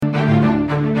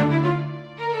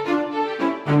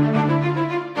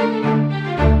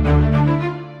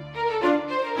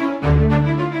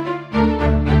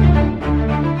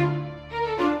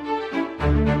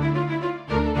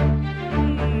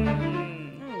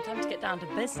down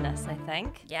to business, I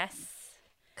think. Yes.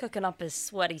 Cooking up his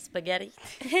sweaty spaghetti.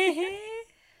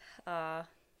 uh,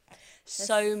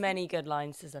 So many good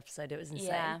lines this episode. It was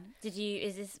insane.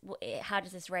 Yeah. How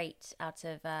does this rate out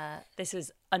of... This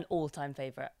was an all-time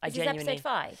favourite. This is episode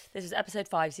 5? This was episode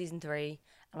 5, season 3.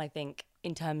 And I think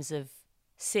in terms of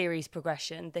series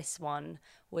progression, this one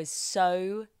was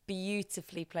so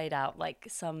beautifully played out. Like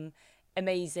some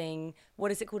amazing,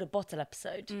 what is it called, a bottle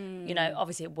episode? You know,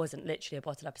 obviously it wasn't literally a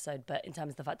bottle episode, but in terms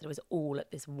of the fact that it was all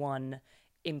at this one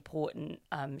important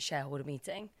shareholder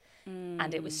meeting.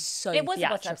 And it was so It was a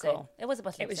bottle theatrical. episode. It was a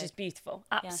bottle It was episode. just beautiful.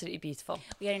 Absolutely beautiful.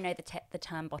 We only know the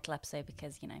term bottle episode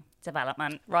because,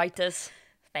 development. Writers.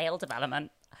 Failed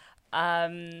development.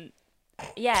 Yeah,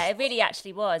 it really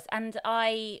actually was. And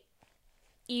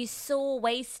you saw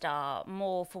Waystar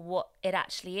more for what it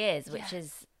actually is, which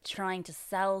is trying to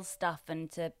sell stuff and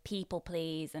to people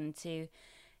please and to,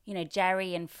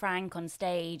 Jerry and Frank on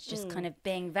stage just kind of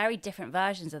being very different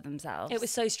versions of themselves. It was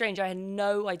so strange. I had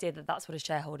no idea that that's what a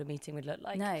shareholder meeting would look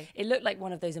like. No. It looked like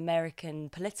one of those American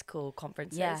political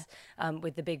conferences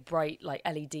with the big bright like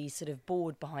LED sort of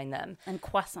board behind them. And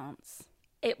croissants.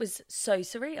 It was so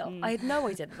surreal. I had no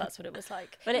idea that that's what it was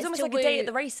like. But it was almost like a day at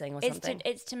the racing or something.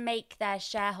 It's to make their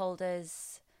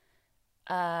shareholders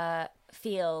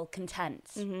feel content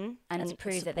and to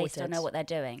prove that they still know what they're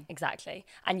doing. Exactly.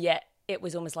 And yet it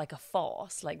was almost like a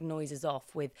farce, like noises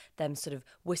off, with them sort of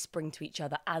whispering to each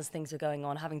other as things were going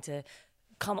on, having to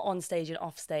come on stage and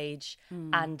off stage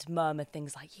and murmur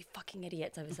things like, you fucking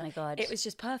idiots. Oh my God. It was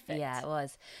just perfect. Yeah, it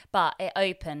was. But it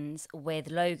opens with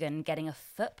Logan getting a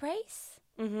foot brace.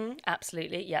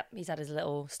 Absolutely. Yep. He's had his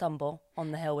little stumble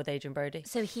on the hill with Adrian Brody.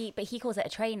 So he calls it a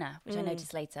trainer, which I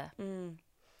noticed later.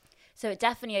 So it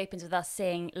definitely opens with us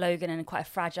seeing Logan in quite a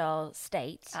fragile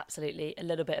state. Absolutely. A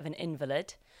little bit of an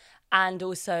invalid. And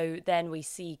also then we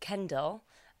see Kendall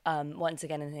once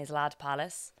again in his lad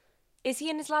palace. Is he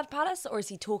in his lad palace or is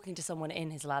he talking to someone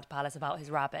in his lad palace about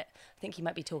his rabbit? I think he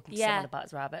might be talking to someone about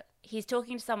his rabbit. He's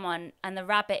talking to someone, and the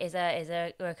rabbit is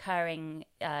a recurring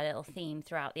little theme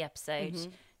throughout the episode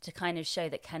to kind of show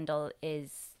that Kendall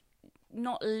is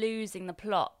not losing the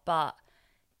plot, but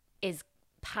is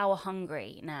power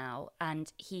hungry now,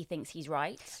 and he thinks he's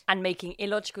right. And making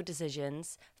illogical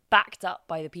decisions backed up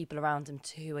by the people around him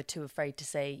who are too afraid to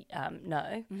say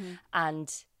no.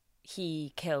 And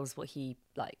he kills what he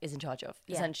is in charge of,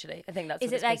 essentially. I think that's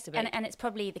what it's supposed to be. And it's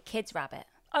probably the kid's rabbit.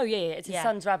 Oh, yeah, it's his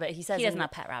son's rabbit. He says he doesn't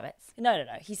have pet rabbits. No.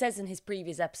 He says in his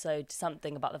previous episode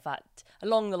something about the fact,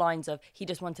 along the lines of, he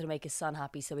just wanted to make his son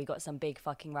happy, so he got some big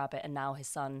fucking rabbit, and now his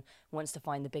son wants to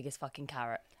find the biggest fucking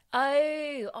carrot. Oh,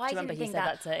 I didn't think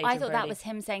that. To Adrian I thought Brody? that was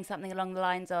him saying something along the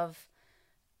lines of,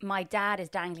 my dad is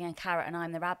dangling a carrot and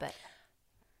I'm the rabbit.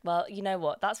 Well, you know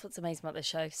what? That's what's amazing about this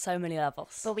show. So many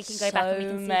levels. But we can go back and we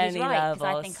can see who's right,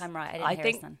 because I think I'm right. I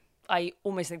didn't hear I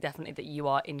almost think definitely that you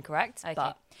are incorrect.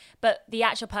 Okay. But the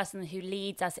actual person who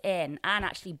leads us in and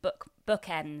actually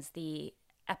bookends the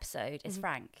episode is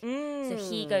Frank. So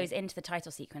he goes into the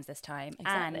title sequence this time.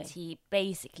 Exactly. And he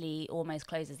basically almost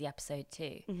closes the episode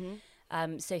too.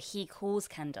 So he calls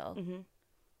Kendall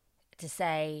to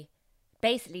say,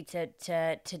 basically to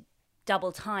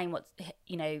double time what's,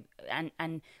 and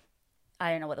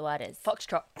I don't know what the word is.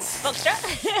 Foxtrot.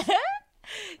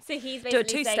 So he's Do a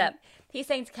basically two-step. He's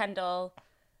saying to Kendall,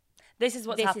 this is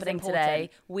what's This is happening important. today.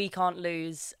 We can't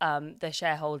lose the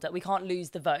shareholder. We can't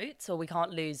lose the vote, or we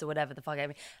can't lose or whatever the fuck. I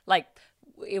mean,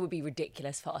 it would be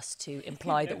ridiculous for us to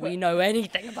imply that we know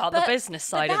anything about the business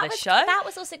side of this show. That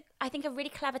was also, I think, a really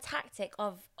clever tactic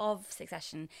of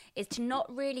Succession, is to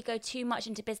not really go too much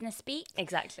into business speak.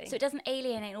 Exactly. So it doesn't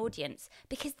alienate an audience.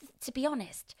 Because, to be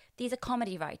honest, these are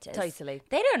comedy writers. Totally.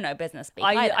 They don't know business speak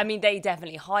either. I mean, they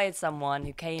definitely hired someone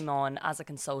who came on as a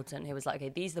consultant who was like, okay,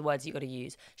 these are the words you got to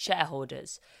use.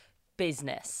 Shareholders,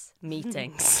 business,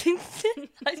 meetings.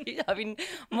 I mean,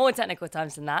 more technical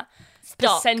terms than that.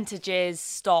 Stock. Percentages,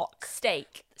 stock.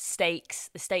 Steak. Stakes.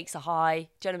 The stakes are high.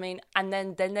 Do you know what I mean? And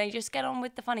then they just get on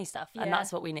with the funny stuff. And Yeah.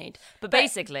 that's what we need. But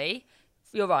basically,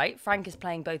 you're right. Frank is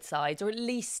playing both sides, or at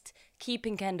least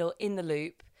keeping Kendall in the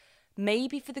loop.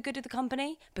 Maybe for the good of the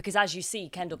company, because as you see,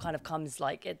 Kendall kind of comes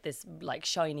at this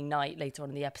shining night later on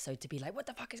in the episode to be like, what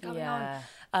the fuck is going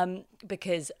on?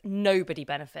 Because nobody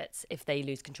benefits if they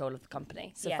lose control of the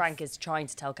company. So Yes. Frank is trying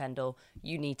to tell Kendall,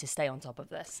 you need to stay on top of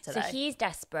this today. So he's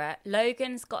desperate.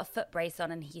 Logan's got a foot brace on,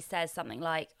 and he says something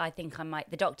like,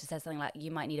 the doctor says something like,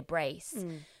 you might need a brace.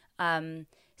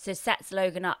 So sets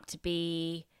Logan up to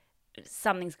be,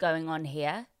 something's going on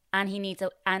here. And he needs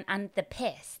and the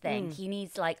piss thing. He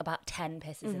needs about 10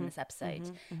 pisses in this episode.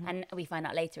 And we find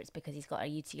out later it's because he's got a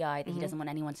UTI that he doesn't want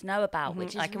anyone to know about,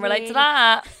 which is I can relate to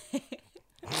that.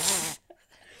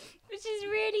 Which is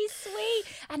really sweet.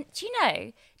 And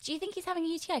do you think he's having a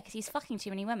UTI because he's fucking too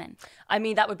many women? I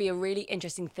mean, that would be a really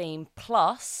interesting theme.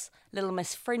 Plus, Little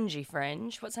Miss Fringy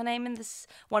Fringe. What's her name in this?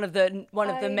 One of the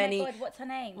many. Oh my God, what's her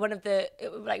name? One of the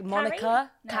like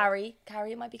Monica, No. Carrie.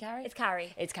 It might be Carrie. It's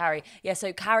Carrie. It's Carrie. Yeah.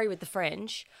 So Carrie with the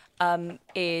fringe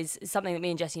is something that me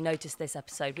and Jessie noticed this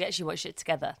episode. We actually watched it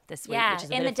together this week. Yeah, which is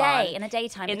a in bit the of fun. day, in the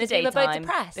daytime. In the because daytime, we were both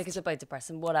depressed. because we're both depressed.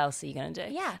 And what else are you going to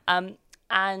do? Yeah.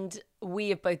 And we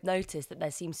have both noticed that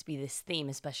there seems to be this theme,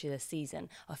 especially this season,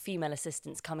 of female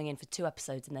assistants coming in for 2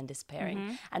 episodes and then disappearing.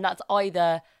 Mm-hmm. And that's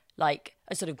either like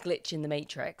a sort of glitch in the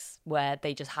Matrix where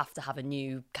they just have to have a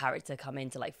new character come in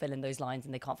to like fill in those lines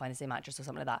and they can't find the same actress or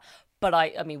something like that. But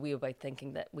I mean, we were both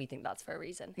thinking that we think that's for a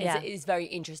reason. Yeah. It's very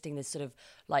interesting, this sort of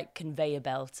like conveyor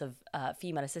belt of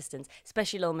female assistants,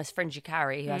 especially little Miss Fringy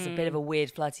Carrie, who has a bit of a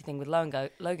weird flirty thing with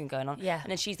Logan going on. Yeah. And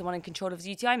then she's the one in control of his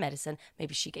UTI medicine.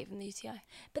 Maybe she gave him the UTI.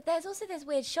 But there's also this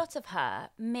weird shot of her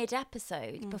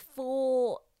mid-episode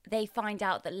before they find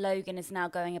out that Logan is now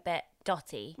going a bit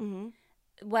dotty,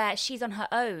 where she's on her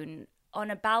own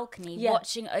on a balcony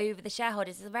watching over the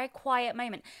shareholders. It's a very quiet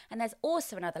moment. And there's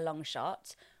also another long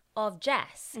shot of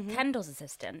Jess, Kendall's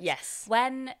assistant. Yes.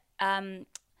 When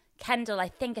Kendall, I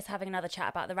think, is having another chat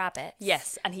about the rabbits.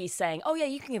 Yes, and he's saying, "Oh yeah,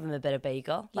 you can give him a bit of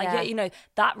bagel." Like, Yeah. you know,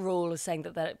 that rule of saying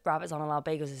that the rabbits aren't allowed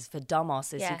bagels is for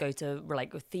dumbasses Yeah. who go to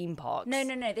like theme parks. No.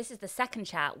 This is the second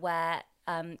chat where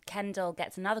Kendall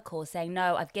gets another call saying,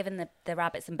 "No, I've given the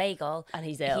rabbit some bagel, And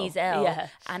he's ill." He's ill." Yeah.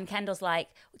 And Kendall's like,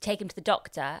 "Take him to the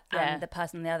doctor." Yeah. And the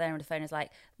person on the other end of the phone is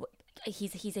like,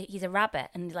 "He's a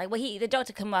rabbit." And he's like, "Well, the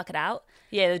doctor can work it out."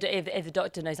 Yeah, if the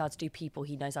doctor knows how to do people,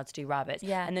 he knows how to do rabbits.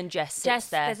 Yeah. And then Jess sits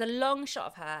there. There's a long shot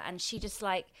of her, and she just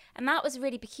like, and that was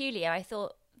really peculiar. I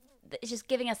thought that it's just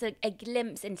giving us a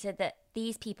glimpse into that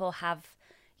these people have,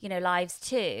 lives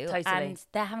too, Totally. and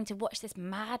they're having to watch this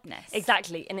madness.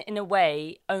 Exactly. In a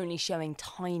way, only showing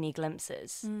tiny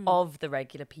glimpses of the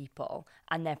regular people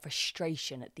and their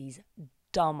frustration at these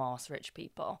dumbass rich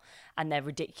people and their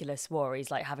ridiculous worries,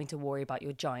 like having to worry about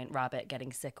your giant rabbit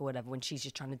getting sick or whatever when she's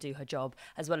just trying to do her job,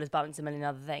 as well as balance a million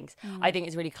other things. I think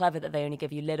it's really clever that they only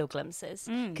give you little glimpses,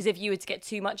 because if you were to get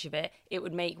too much of it, it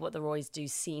would make what the Roys do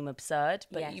seem absurd.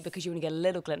 But Yes. because you only get a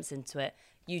little glimpse into it,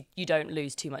 you don't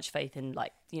lose too much faith in,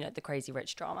 like, the crazy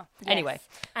rich drama. Yes. Anyway.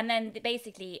 And then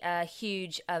basically a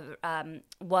huge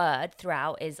word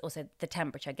throughout is also the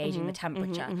temperature, gauging the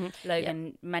temperature.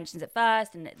 Logan mentions it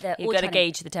first, and they're You've all got to trying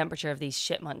gauge the temperature of these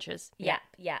shit munchers. Yep,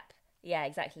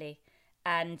 exactly.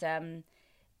 And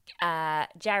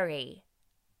Jerry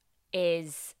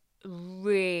is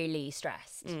really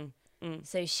stressed.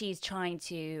 So she's trying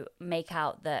to make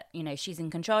out that, she's in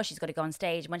control. She's got to go on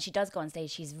stage. When she does go on stage,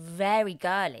 she's very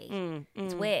girly.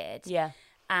 It's weird. Yeah.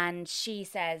 And she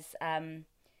says,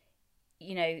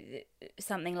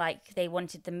 something like they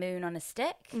wanted the moon on a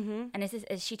stick. And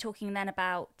is she talking then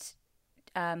about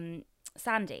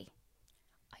Sandy?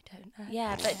 I don't know.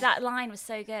 Yeah, but that line was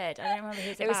so good. I don't remember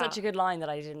who It was such a good line that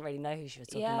I didn't really know who she was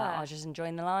talking about. I was just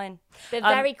enjoying the line. But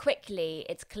very quickly,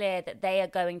 it's clear that they are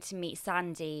going to meet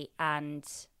Sandy and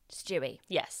Stewie.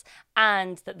 Yes.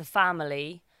 And that the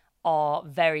family are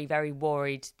very, very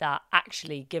worried that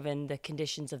actually, given the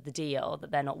conditions of the deal that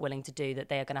they're not willing to do, that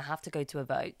they are going to have to go to a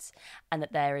vote and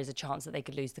that there is a chance that they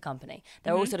could lose the company.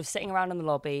 They're all sort of sitting around in the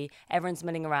lobby. Everyone's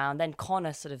milling around. Then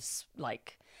Connor sort of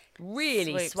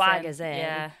really Swoops swaggers in.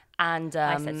 Yeah. And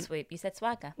I said swoop. You said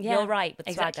swagger. Yeah, You're right with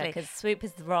swagger, exactly. because swoop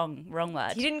is the wrong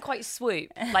word. he didn't quite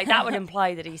swoop. Like, that would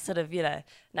imply that he sort of, no,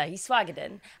 he swaggered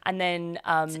in. And then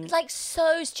Like,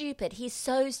 so stupid. He's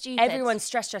so stupid. everyone's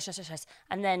stressed.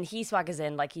 And then he swaggers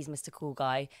in like he's Mr. Cool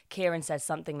Guy. Kieran says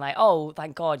something like, "Oh,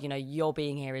 thank God, your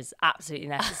being here is absolutely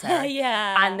necessary."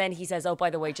 Yeah. And then he says, "Oh,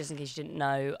 by the way, just in case you didn't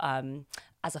know,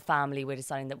 as a family, we're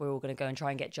deciding that we're all going to go and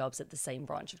try and get jobs at the same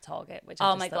branch of Target." Which I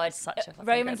Oh just my thought God. was such a fucking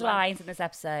Roman's good line. lines in this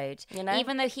episode,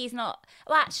 even though he's not.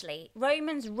 Well, actually,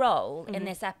 Roman's role in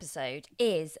this episode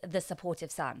is the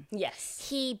supportive son. Yes.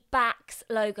 He backs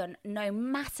Logan no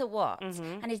matter what,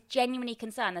 and is genuinely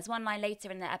concerned. There's one line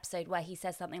later in the episode where he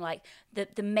says something like,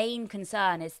 the main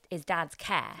concern is Dad's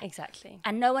care. Exactly.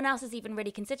 And no one else is even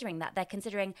really considering that. They're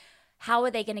considering, how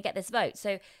are they going to get this vote?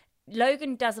 So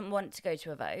Logan doesn't want to go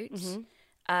to a vote.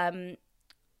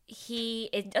 He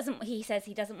says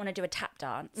he doesn't want to do a tap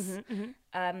dance.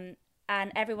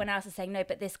 And everyone else is saying, no,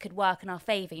 but this could work in our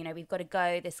favour. We've got to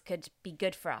go. This could be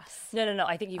good for us. No.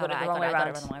 I think you got it the wrong way I around. got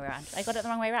it the wrong way around. I got it the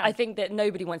wrong way around. I think that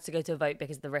nobody wants to go to a vote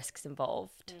because of the risks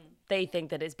involved. They think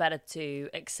that it's better to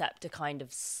accept a kind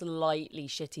of slightly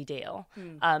shitty deal,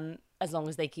 as long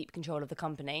as they keep control of the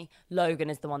company. Logan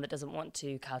is the one that doesn't want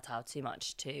to kowtow too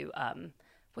much to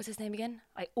what's his name again?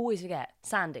 I always forget.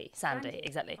 Sandy,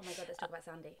 exactly. Oh my God, let's talk about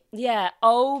Sandy. Yeah.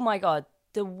 Oh my God.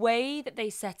 The way that they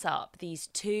set up these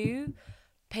two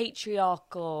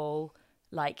patriarchal,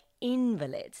 like,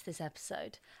 invalids this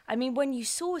episode. I mean, when you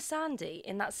saw Sandy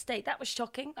in that state, that was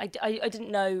shocking. I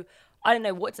didn't know. I don't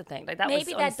know what to think. Like that. Maybe was,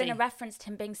 there'd honestly, been a reference to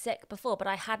him being sick before, but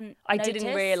I hadn't. I didn't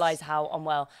noticed. realise how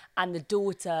unwell, and the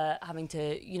daughter having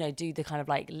to, you know, do the kind of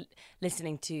like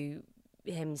listening to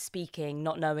him speaking,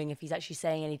 not knowing if he's actually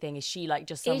saying anything. Is she like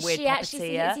just some Is weird she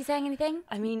actually? puppeteer? Is he saying anything?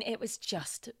 I mean, it was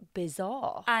just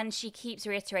bizarre. And she keeps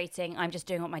reiterating, "I'm just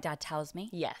doing what my dad tells me."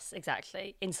 Yes,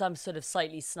 exactly. In some sort of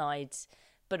slightly snide,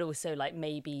 but also like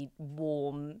maybe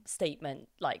warm statement,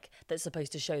 like that's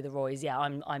supposed to show the Roys, yeah,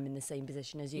 I'm in the same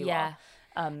position as you Yeah.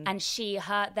 are. And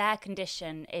their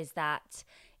condition is that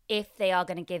if they are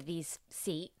going to give these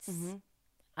seats,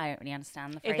 I don't really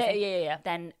understand the If phrasing. they- yeah.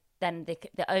 Then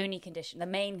the only condition, the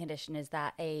main condition, is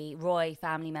that a Roy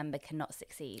family member cannot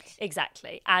succeed.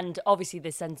 Exactly. And obviously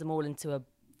this sends them all into a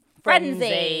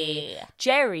Frenzy.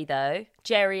 Jerry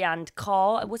and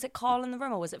Carl, was it Carl in the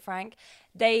room or was it Frank?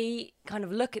 They kind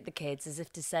of look at the kids as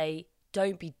if to say,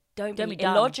 don't be be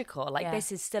dumb. illogical. Like, Yeah.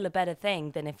 this is still a better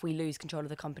thing than if we lose control of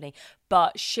the company.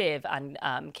 But Shiv and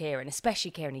Kieran, especially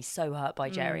Kieran, he's so hurt by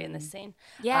Jerry in this scene.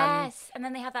 Yes. And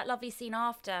then they have that lovely scene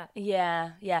after.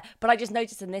 Yeah. But I just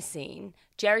noticed in this scene,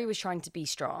 Jerry was trying to be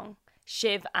strong.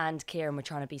 Shiv and Kieran were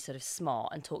trying to be sort of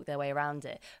smart and talk their way around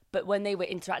it. But when they were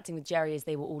interacting with Jerry as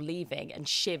they were all leaving, and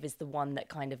Shiv is the one that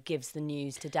kind of gives the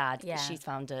news to Dad Yeah. that she's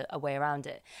found a way around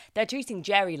it, they're treating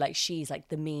Jerry like she's like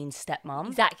the mean stepmom.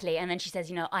 Exactly. And then she says,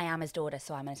 I am his daughter,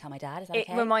 so I'm going to tell my dad. Is that It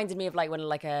okay? reminded me of like when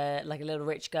like a little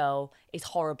rich girl is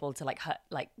horrible to like her,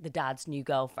 like the dad's new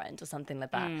girlfriend or something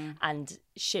like that, and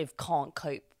Shiv can't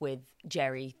cope with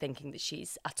Jerry thinking that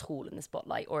she's at all in the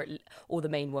spotlight or the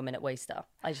main woman at Waystar.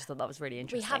 I just thought that was really We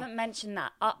interesting. haven't mentioned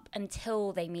that up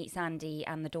until they meet Sandy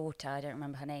and the daughter. I don't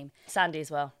remember her name. Sandy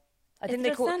as well. I think it they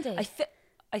was call Sandy?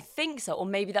 I think so, or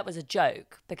maybe that was a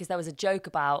joke because there was a joke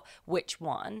about which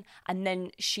one, and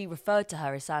then she referred to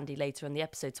her as Sandy later in the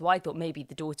episode. So I thought maybe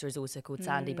the daughter is also called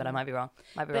Sandy, but I might be wrong.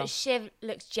 But Shiv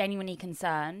looks genuinely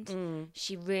concerned.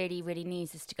 She really, really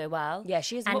needs this to go well. Yeah,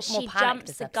 she is and more she panicked jumps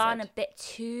this the gun a episode. bit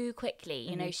too quickly.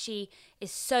 You know, she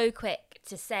is so quick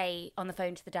to say on the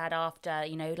phone to the dad after,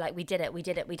 like we did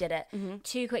it.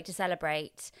 Too quick to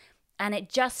celebrate, and it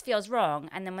just feels wrong.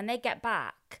 And then when they get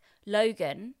back,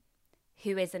 Logan,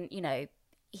 who isn't,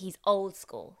 he's old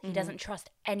school. He doesn't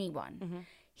trust anyone.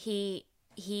 He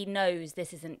knows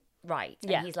this isn't right.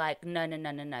 And Yeah. he's like, no,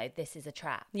 this is a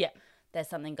trap. Yeah. There's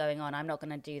something going on. I'm not going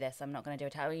to do this. I'm not going to do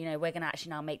it. We're going to actually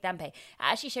now make them pay. It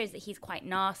actually shows that he's quite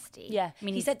nasty. Yeah. I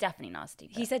mean, He he's said- definitely nasty.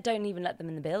 He said don't even let them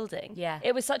in the building. Yeah.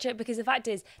 It was because the fact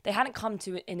is they hadn't come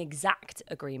to an exact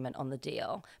agreement on the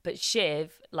deal, but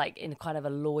Shiv, like in kind of a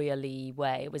lawyerly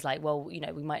way, was like, well,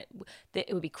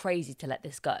 it would be crazy to let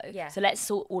this go. Yeah. So let's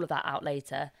sort all of that out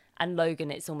later. And Logan,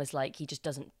 it's almost like he just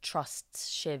doesn't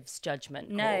trust Shiv's judgment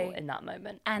call in that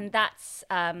moment. And that's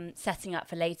setting up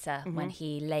for later when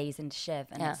he lays into Shiv,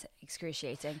 and it's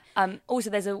excruciating. Also,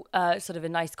 there's a sort of a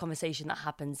nice conversation that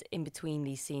happens in between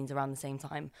these scenes around the same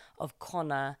time of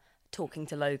Connor talking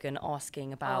to Logan,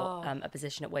 asking about a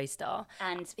position at Waystar.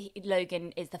 And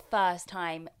Logan is the first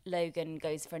time Logan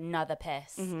goes for another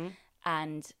piss,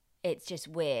 and it's just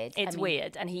weird. It's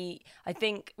weird, and I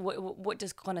think, what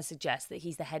does Connor suggest? That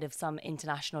he's the head of some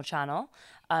international channel,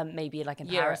 maybe like in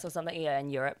Paris or something, in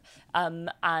Europe.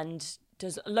 And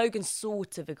does Logan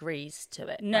sort of agrees to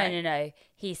it? No, right? no.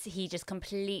 He just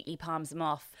completely palms him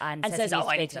off and says, he needs "Oh,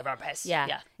 I go need to go for a piss." Yeah,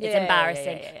 Yeah. it's Yeah,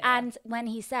 embarrassing. yeah. And when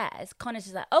he says, Connor's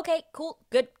just like, "Okay, cool,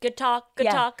 good talk, good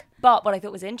Yeah. talk." But what I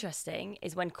thought was interesting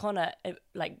is when Connor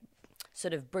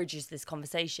sort of bridges this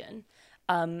conversation.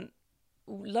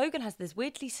 Logan has this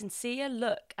weirdly sincere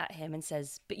look at him and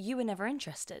says, "But you were never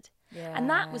interested." And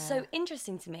that was so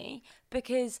interesting to me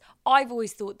because I've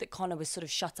always thought that Connor was sort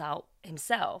of shut out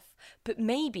himself. But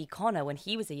maybe Connor, when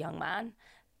he was a young man,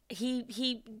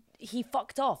 he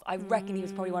fucked off. I reckon he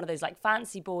was probably one of those like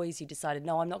fancy boys who decided,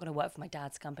 no, I'm not going to work for my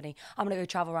dad's company. I'm going to go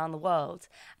travel around the world.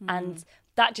 And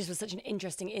that just was such an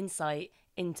interesting insight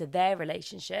into their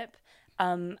relationship.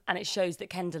 And it shows that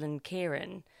Kendall and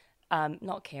Kieran...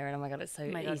 not Kieran, oh my God, it's so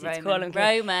easy to call him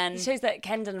Roman. It shows that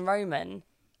Kendall and Roman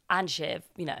and Shiv,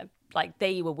 like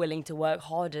they were willing to work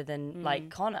harder than like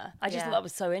Connor. I just thought that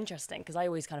was so interesting because I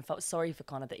always kind of felt sorry for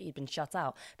Connor that he'd been shut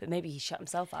out, but maybe he shut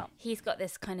himself out. He's got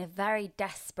this kind of very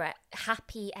desperate,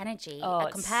 happy energy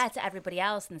it's- compared to everybody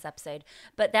else in this episode.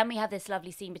 But then we have this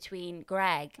lovely scene between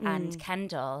Greg and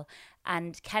Kendall,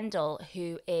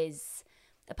 who is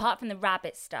apart from the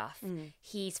rabbit stuff,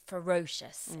 he's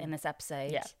ferocious in this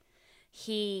episode. Yeah.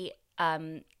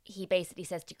 He basically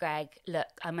says to Greg, "Look,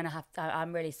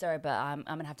 I'm really sorry, but I'm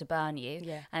gonna have to burn you."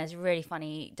 Yeah. And it's really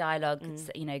funny dialogue.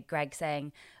 You know, Greg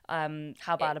saying,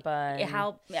 How bad a burn?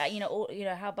 How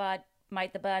how bad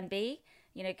might the burn be?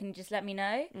 You know, can you just let me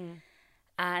know?"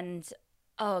 And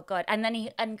oh god, and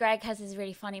then Greg has this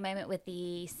really funny moment with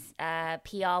the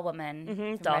PR woman,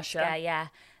 from Dasha. Red Scare, yeah.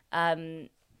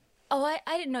 Oh,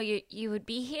 I didn't know you would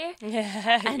be here.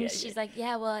 Yeah. And she's like,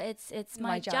 yeah, well, it's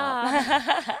my job.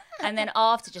 And then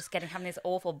after just having this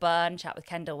awful burn chat with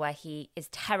Kendall where he is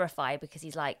terrified because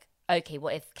he's like, okay,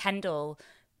 what if Kendall,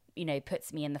 you know,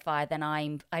 puts me in the fire, then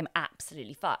I'm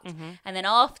absolutely fucked. And then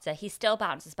after, he still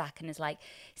bounces back and is like,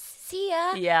 see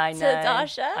ya. Yeah, I know. To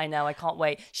Dasha. I know. I can't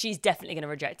wait. She's definitely going to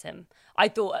reject him. I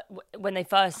thought when they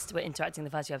first were interacting the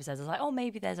first few episodes, I was like, oh,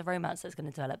 maybe there's a romance that's going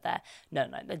to develop there. No.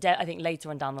 I think later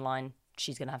on down the line,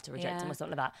 she's going to have to reject him or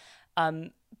something like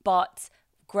that. But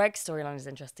Greg's storyline is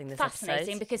interesting this Fascinating,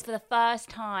 episode. because for the first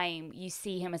time, you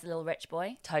see him as a little rich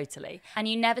boy. Totally. And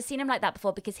you never seen him like that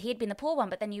before because he had been the poor one.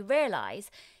 But then you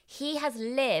realise he has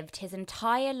lived his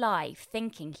entire life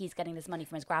thinking he's getting this money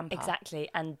from his grandpa. Exactly.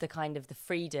 And the kind of the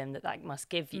freedom that must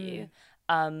give you.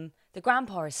 The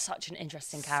grandpa is such an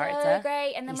interesting character. So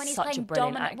great. And then when he's such a playing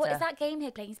brilliant dominoes, what is actor. that game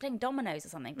he's playing? He's playing dominoes or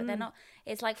something, but they're not.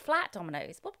 It's like flat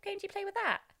dominoes. What game do you play with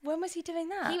that? When was he doing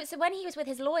that? So when he was with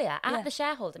his lawyer at the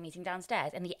shareholder meeting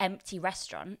downstairs in the empty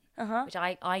restaurant, which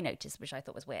I noticed, which I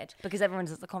thought was weird. Because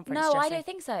everyone's at the conference. No, I Jessie. don't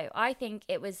think so. I think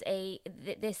it was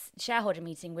this shareholder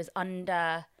meeting was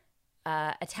under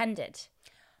attended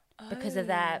because of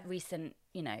their recent,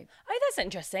 you know. Oh, that's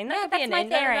interesting. That Yeah, could be that's an my in-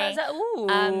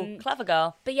 theory. Ooh, clever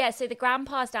girl. But yeah, so the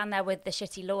grandpa's down there with the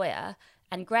shitty lawyer,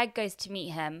 and Greg goes to meet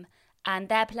him, and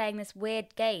they're playing this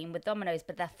weird game with dominoes,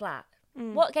 but they're flat.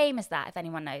 What game is that, if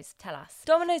anyone knows? Tell us.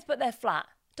 Dominoes, but they're flat.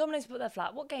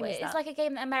 What game is that? It's like a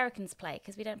game that Americans play,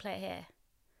 because we don't play it here.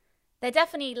 They're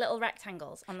definitely little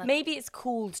rectangles on the... Maybe it's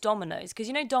called dominoes, because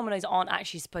you know dominoes aren't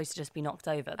actually supposed to just be knocked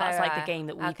over. That's like the right. game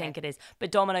that we Okay. think it is. But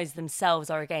dominoes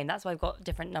themselves are a game. That's why we've got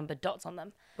different numbered dots on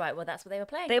them. Right, well, that's what they were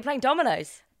playing. They were playing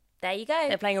dominoes. There you go.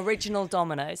 They're playing original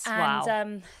dominoes. And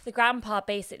Wow. the grandpa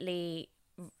basically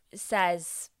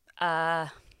says... Gonna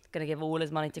give all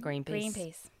his money to Greenpeace.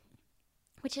 Greenpeace.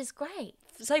 Which is great.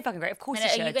 So fucking great. Of course And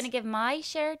he are should. you going to give my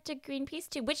share to Greenpeace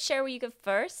too? Which share will you give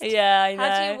first? Yeah, I know.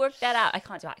 How do you work that out? I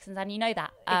can't do accents, and you know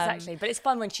that. Exactly, but it's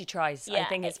fun when she tries. I yeah.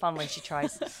 think it's fun when she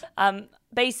tries.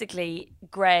 Basically,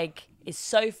 Greg is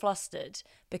so flustered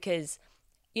because,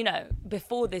 you know,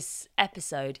 before this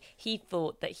episode, he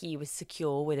thought that he was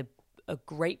secure with a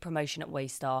great promotion at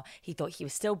Waystar. He thought he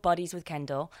was still buddies with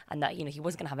Kendall and that, you know, he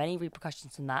wasn't going to have any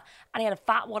repercussions from that. And he had a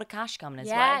fat wad of cash coming his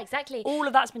way. Yeah, exactly. All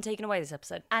of that's been taken away this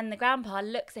episode. And the grandpa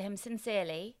looks at him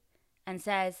sincerely and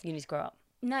says, You need to grow up.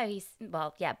 no,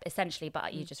 well, yeah, essentially,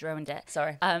 but you just ruined it.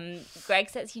 Sorry. Greg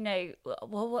says, you know,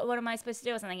 what am I supposed to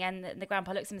do or something? And the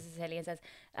grandpa looks at him sincerely and says,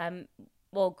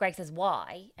 well, Greg says,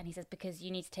 why? And he says, because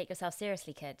you need to take yourself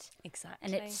seriously, kid.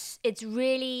 Exactly. And it's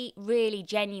really, really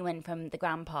genuine from the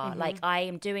grandpa. Like, I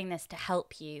am doing this to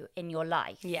help you in your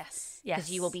life. Yes. Because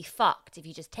you will be fucked if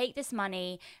you just take this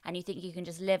money and you think you can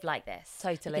just live like this.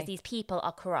 Totally. Because these people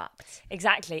are corrupt.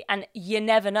 Exactly. And you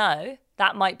never know.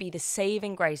 That might be the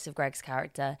saving grace of Greg's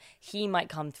character. He might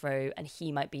come through and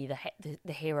he might be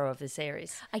the hero of the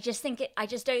series. I just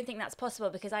don't think that's possible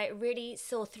because I really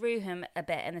saw through him a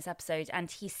bit in this episode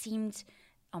and he seemed,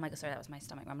 oh my God, sorry, that was my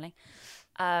stomach rumbling.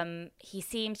 He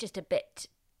seems just a bit,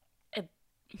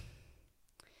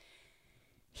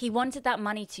 he wanted that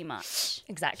money too much.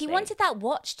 Exactly. He wanted that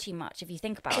watch too much if you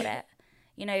think about it.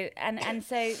 You know, and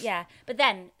so, yeah. But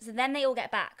then they all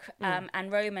get back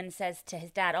and Roman says to his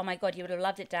dad, oh my God, you would have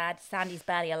loved it, Dad. Sandy's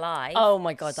barely alive. Oh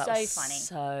my God, that so was funny.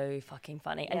 so fucking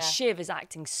funny. And Yeah. Shiv is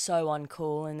acting so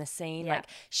uncool in this scene. Yeah. Like,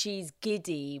 she's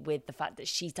giddy with the fact that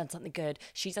she's done something good.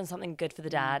 She's done something good for the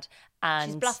dad.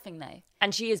 And She's bluffing though.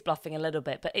 And she is bluffing a little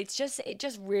bit, but it just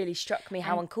really struck me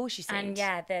how uncool she seemed. And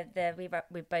yeah,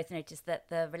 we both noticed that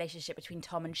the relationship between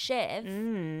Tom and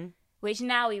Shiv, which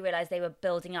now we realise they were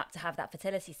building up to have that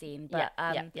fertility scene. But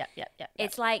yeah.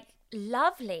 it's like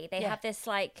lovely. They have this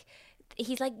like,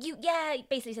 he's like, he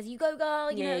basically says, you go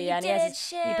girl, you know, you and did,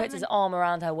 Shiv. he puts his arm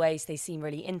around her waist. They seem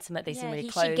really intimate. They seem really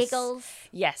close. She giggles.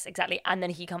 Yes, exactly. And then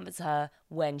he comforts her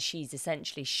when she's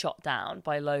essentially shot down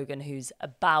by Logan, who's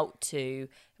about to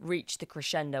reach the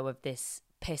crescendo of this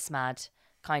piss mad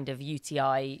kind of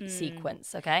UTI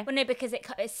sequence. Okay. Well, no, because it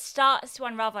starts to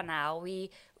unravel now.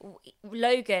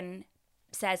 Logan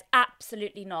says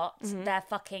absolutely not. They're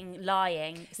fucking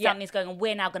lying. Something's going on.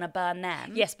 We're now going to burn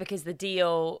them. Yes, because the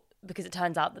deal because it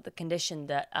turns out that the condition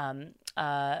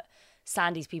that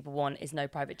Sandy's people want is no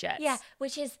private jets. Yeah,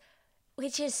 which is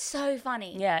so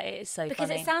funny. Yeah, it is so because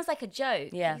funny. it sounds like a joke.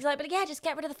 Yeah. He's like, but yeah, just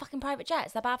get rid of the fucking private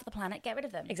jets. They're bad for the planet. Get rid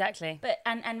of them. Exactly. But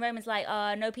and Roman's like,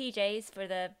 no PJs for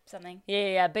the something.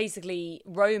 Yeah. Basically,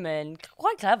 Roman,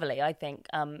 quite cleverly, I think,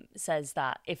 says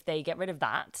that if they get rid of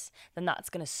that, then that's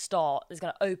going to it's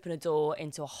going to open a door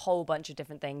into a whole bunch of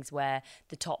different things where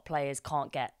the top players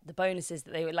can't get the bonuses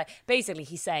that they would like. Basically,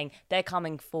 he's saying they're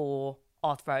coming for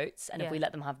our throats, and if we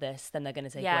let them have this, then they're going to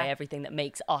take away everything that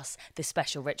makes us the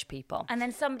special rich people. And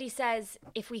then somebody says,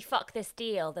 if we fuck this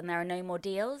deal, then there are no more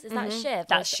deals. Is that Shiv?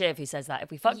 That's Shiv who says that. If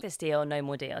we fuck this deal, no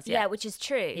more deals. Yeah, which is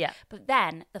true. Yeah. But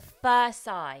then the first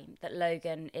sign that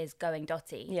Logan is going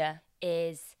dotty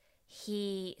is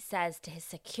he says to his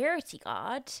security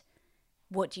guard,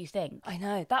 what do you think? I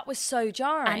know, that was so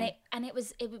jarring. And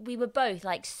we were both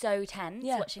like so tense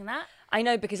watching that. I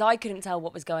know, because I couldn't tell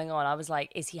what was going on. I was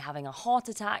like, is he having a heart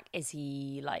attack? Is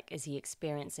he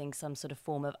experiencing some sort of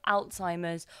form of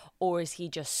Alzheimer's? Or is he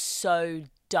just so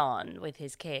done with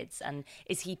his kids? And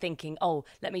is he thinking, oh,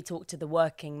 let me talk to the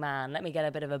working man, let me get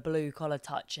a bit of a blue collar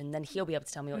touch, and then he'll be able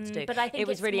to tell me what to do. But I think it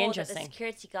was it's really more interesting. that the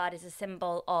security guard is a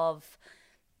symbol of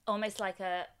almost like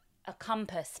a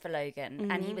compass for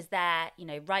Logan. And he was there,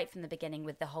 right from the beginning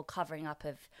with the whole covering up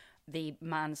of the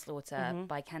manslaughter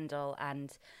by Kendall,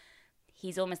 and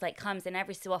he's almost like comes in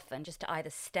every so often just to either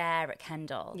stare at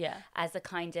Kendall as a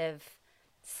kind of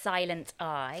silent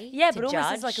eye. Yeah, to but almost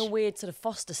judge. as like a weird sort of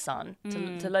foster son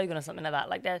to Logan or something like that.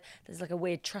 Like there's like a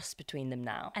weird trust between them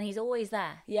now. And he's always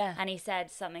there. Yeah. And he said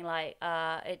something like,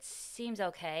 it seems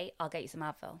okay, I'll get you some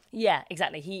Advil. Yeah,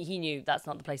 exactly. He knew that's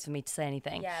not the place for me to say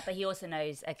anything. Yeah, but he also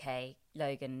knows, okay,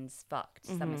 Logan's fucked.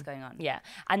 Something's going on. Yeah.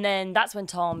 And then that's when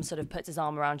Tom sort of puts his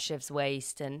arm around Shiv's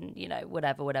waist and,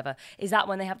 whatever. Is that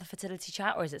when they have the fertility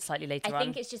chat, or is it slightly later on? I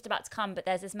think it's just about to come, but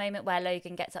there's this moment where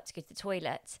Logan gets up to go to the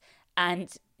toilet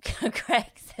and Greg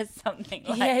says something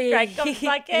like, Greg comes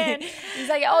back in. He's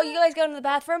like, oh, you guys going to the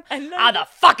bathroom? How the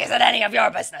fuck is it any of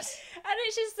your business? And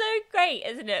it's just so great,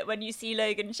 isn't it, when you see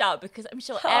Logan shout, because I'm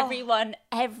sure everyone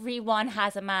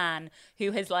has a man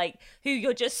who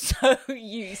you're just so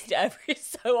used to every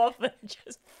so often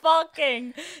just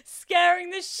fucking scaring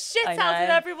the shit out of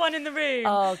everyone in the room.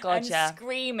 Oh, God, and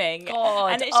screaming.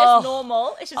 God. And it's just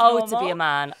normal. It's just normal. To be a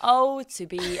man. Oh, to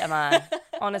be a man.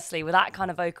 Honestly, with that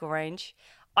kind of vocal range,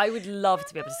 I would love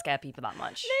to be able to scare people that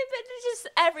much. No, but it's just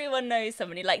everyone knows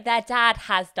somebody. Like, their dad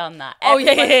has done that. Oh,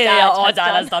 yeah. Our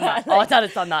dad has done that. Our dad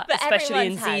has done that. But Especially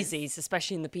in everyone's Zzz's.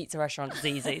 Especially in the pizza restaurant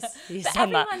Zzz's. He's But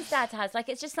done that. everyone's dad has. Like,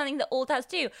 it's just something that all dads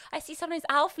do. I see sometimes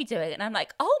Alfie do it, and I'm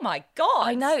like, oh my God.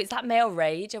 I know, it's that male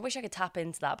rage. I wish I could tap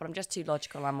into that, but I'm just too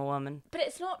logical. I'm a woman. But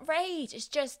it's not rage. It's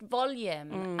just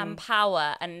volume and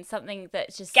power and something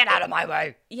that's just... Get out of my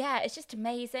way. Yeah, it's just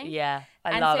amazing. Yeah,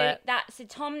 I love it. So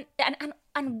Tom...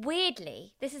 And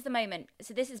weirdly, this is the moment.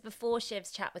 So this is before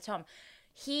Shiv's chat with Tom.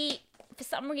 For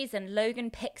some reason,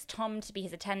 Logan picks Tom to be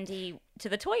his attendee to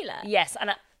the toilet. Yes,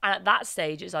 and at that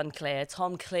stage, it's unclear.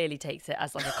 Tom clearly takes it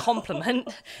as like a compliment.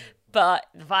 But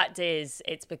the fact is,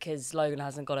 it's because Logan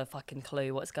hasn't got a fucking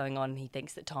clue what's going on. He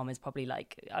thinks that Tom is probably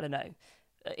like, I don't know,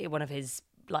 one of his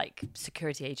like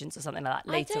security agents or something like that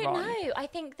later on. I don't know. I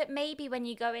think that maybe when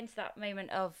you go into that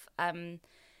moment of...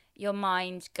 your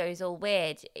mind goes all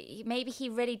weird. Maybe he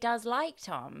really does like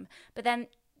Tom, but then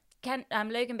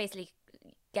Logan basically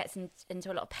gets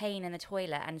into a lot of pain in the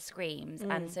toilet and screams,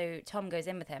 and so Tom goes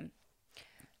in with him.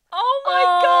 Oh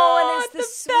my God! And it's the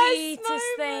sweetest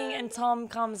thing. And Tom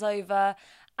comes over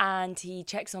and he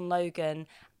checks on Logan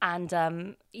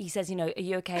and he says, are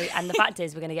you okay? And the fact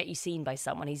is, we're going to get you seen by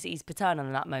someone. He's paternal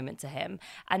in that moment to him.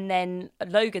 And then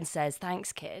Logan says,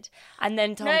 thanks, kid. And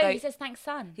then Tom goes... he says, thanks,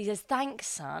 son. He says, thanks,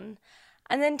 son.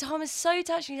 And then Tom is so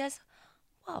touched and he says,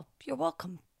 well, you're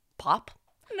welcome, Pop.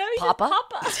 No, he Papa.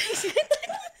 says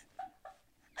Papa.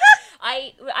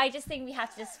 I just think we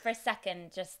have to just, for a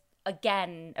second, just...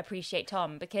 again appreciate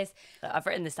Tom, because I've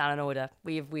written this down in order.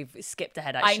 We've skipped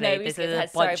ahead actually. I know we this skipped is ahead.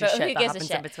 a bunch Sorry, of but shit who that gives a happens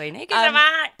shit? in between. Who gives a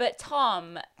fuck? But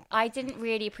Tom, I didn't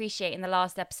really appreciate in the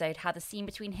last episode how the scene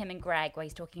between him and Greg, where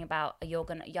he's talking about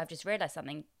I've just realised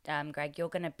something, Greg. I'm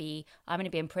gonna be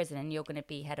in prison and you're gonna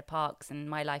be head of parks and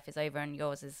my life is over and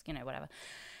yours is whatever.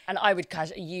 And I would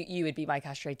you would be my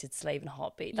castrated slave in a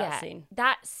heartbeat.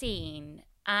 That scene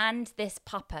and this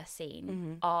Papa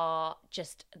scene are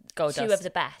just Gold two dust. of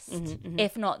the best,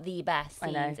 if not the best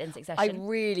scenes in Succession. I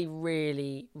really,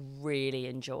 really, really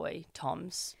enjoy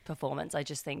Tom's performance. I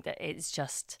just think that it's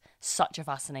just such a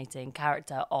fascinating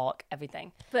character arc,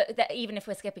 everything. But even if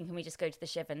we're skipping, can we just go to the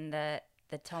Shiv and the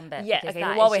Tom bit? Yeah, Because okay,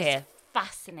 that while is we're just here.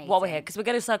 fascinating. While we're here, because we're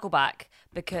going to circle back,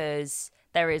 because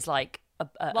there is like a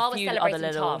While we're few other celebrating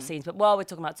little Tom. scenes. But while we're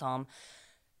talking about Tom,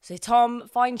 so Tom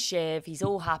finds Shiv, he's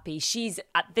all happy. She's,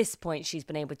 at this point, she's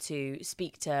been able to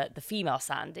speak to the female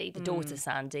Sandy, the daughter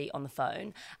Sandy, on the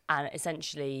phone, and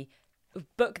essentially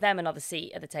book them another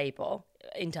seat at the table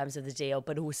in terms of the deal,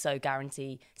 but also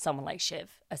guarantee someone like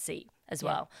Shiv a seat as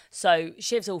well. So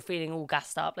Shiv's all feeling all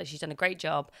gassed up, like she's done a great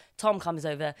job. Tom comes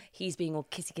over, he's being all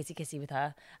kissy with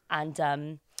her, and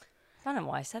I don't know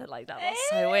why I said it like that. That's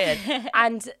so weird.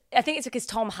 And I think it's because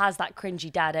Tom has that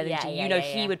cringy dad energy.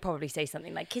 He would probably say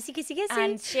something like kissy.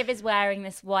 And Shiv is wearing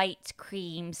this white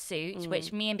cream suit,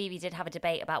 which me and Bibi did have a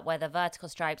debate about whether vertical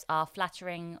stripes are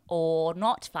flattering or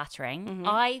not flattering.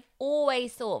 I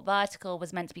always thought vertical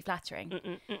was meant to be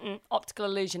flattering. Optical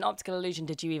illusion.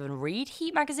 Did you even read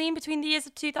Heat magazine between the years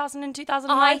of 2000 and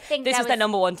 2009? I think this was their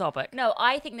number one topic. No,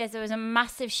 I think there was a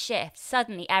massive shift.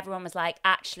 Suddenly everyone was like,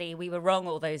 actually, we were wrong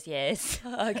all those years.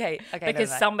 Okay.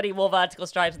 Because somebody wore vertical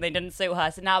stripes and they didn't suit her.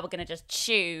 So now we're going to just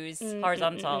choose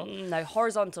horizontal. No,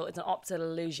 horizontal is an optical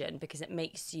illusion because it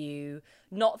makes you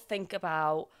not think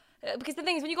about... Because the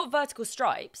thing is, when you've got vertical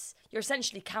stripes, you're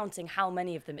essentially counting how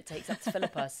many of them it takes up to fill a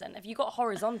person. If you've got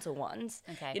horizontal ones,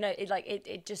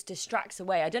 it just distracts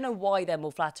away. I don't know why they're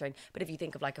more flattering, but if you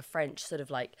think of like a French sort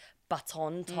of like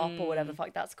baton top or whatever the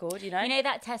fuck that's called, You know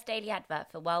that Tess Daly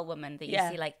advert for Well Woman that you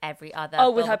see like every other...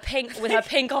 Oh, with her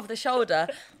pink off the shoulder.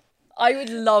 I would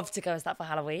love to go as that for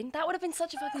Halloween. That would have been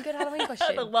such a fucking good Halloween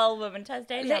costume. The Well Woman Tess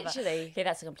Daly Literally. Okay,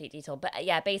 that's a complete detail. But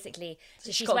yeah, basically...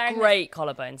 So she's got great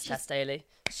collarbones, Tess Daly.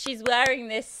 She's wearing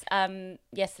this...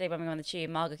 yesterday when we were on the tube,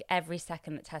 Margaret, every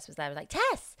second that Tess was there, was like,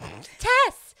 Tess!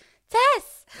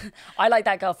 I like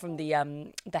that girl from the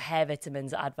hair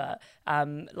vitamins advert.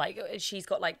 She's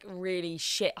got like really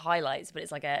shit highlights, but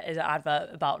it's like it's an advert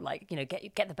about like,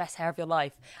 get the best hair of your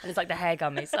life, and it's like the hair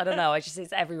gummies. I don't know. It's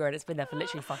everywhere, and it's been there for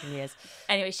literally fucking years.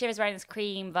 Anyway, she was wearing this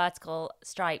cream vertical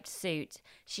striped suit.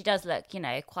 She does look,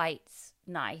 quite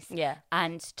nice. Yeah.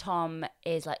 And Tom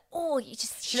is like,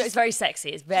 she looks very sexy.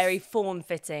 It's very form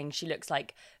fitting. She looks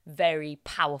like very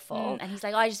powerful. And he's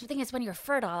like, I just think it's when you're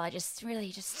fertile. I just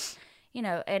really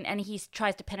and he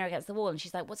tries to pin her against the wall, and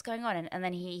she's like, what's going on? And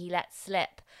then he lets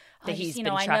slip that he's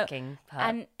been tracking her.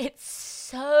 And it's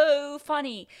so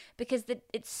funny because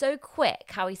it's so quick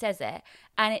how he says it,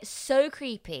 and it's so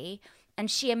creepy,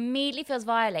 and she immediately feels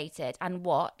violated and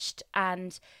watched,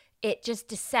 and it just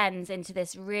descends into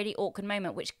this really awkward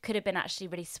moment, which could have been actually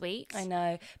really sweet. I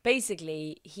know.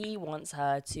 Basically, he wants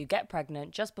her to get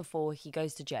pregnant just before he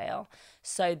goes to jail,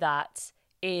 so that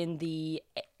in the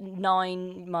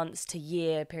 9 months to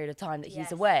year period of time that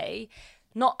he's away,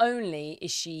 not only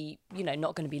is she,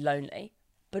 not going to be lonely,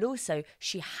 but also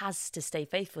she has to stay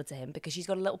faithful to him because she's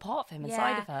got a little part of him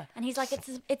inside of her. And he's like,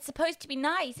 it's supposed to be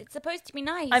nice. It's supposed to be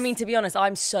nice. I mean, to be honest,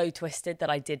 I'm so twisted that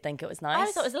I did think it was nice.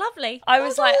 I thought it was lovely. I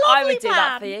was like, I would do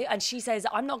that for you. And she says,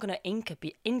 I'm not going to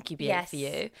incubate for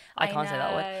you. I can't say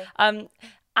that word.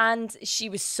 And she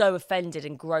was so offended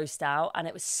and grossed out. And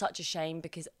it was such a shame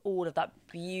because all of that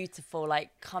beautiful,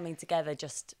 coming together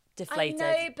just deflated.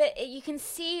 I know, but you can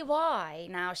see why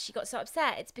now she got so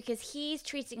upset. It's because he's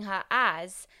treating her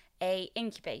as a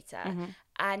incubator. Mm-hmm.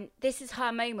 And this is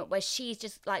her moment where she's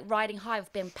just riding high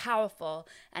with being powerful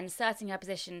and asserting her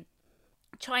position,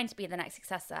 trying to be the next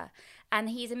successor. And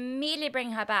he's immediately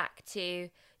bringing her back to,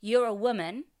 you're a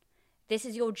woman. This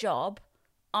is your job.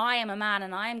 I am a man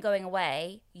and I am going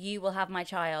away. You will have my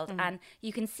child. Mm. And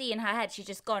you can see in her head, she's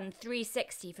just gone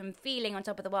 360 from feeling on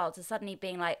top of the world to suddenly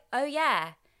being like, oh yeah,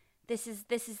 this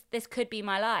could be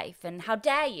my life. And how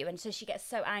dare you? And so she gets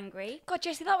so angry. God,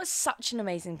 Jessie, that was such an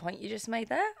amazing point you just made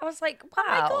there. I was like, wow.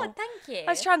 Oh my God, thank you.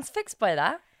 I was transfixed by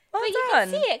that. Well but done.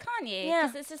 You can see it, can't you? Yeah.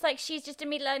 Because it's just like she's just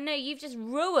immediately like, no, you've just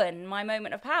ruined my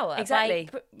moment of power. Exactly.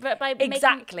 By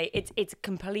exactly. It's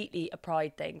completely a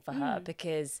pride thing for her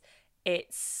because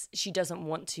she doesn't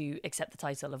want to accept the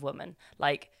title of woman.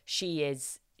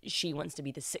 She wants to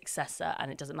be the successor,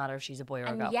 and it doesn't matter if she's a boy or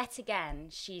a girl. And yet again,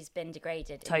 she's been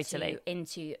degraded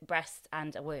into breasts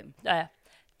and a womb.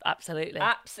 Absolutely.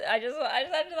 I just ended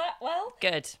that well.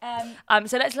 Good.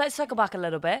 So let's circle back a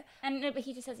little bit. And but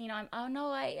he just says, I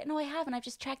haven't. I've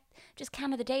just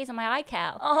counted the days on my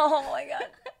iCal. Oh my God.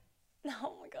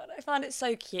 Oh my God. I found it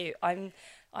so cute. I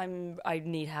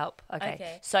need help.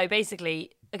 Okay. So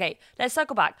basically, let's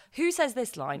circle back. Who says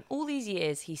this line? All these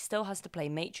years, he still has to play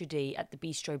maitre d' at the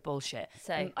bistro bullshit.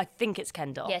 So I think it's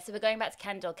Kendall. Yeah, so we're going back to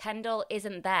Kendall. Kendall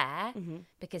isn't there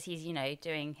because he's,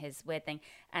 doing his weird thing.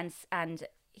 And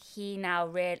he now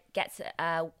gets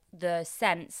the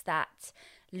sense that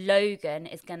Logan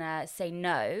is going to say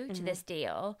no to this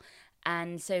deal.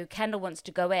 And so Kendall wants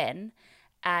to go in,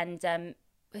 and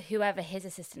whoever his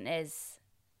assistant is,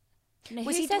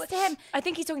 who says to him? I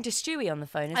think he's talking to Stewie on the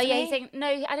phone, isn't Oh yeah, he? he's saying no.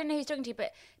 I don't know who he's talking to,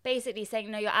 but basically saying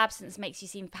no. Your absence makes you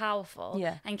seem powerful.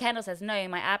 Yeah. And Kendall says no.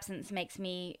 My absence makes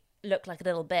me look like a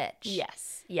little bitch.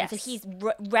 Yes. And so he's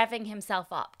revving himself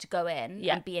up to go in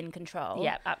Yeah. and be in control.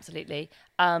 Yeah, absolutely.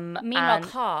 Meanwhile,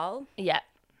 Carl Yeah.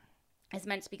 is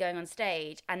meant to be going on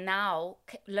stage, and now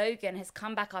Logan has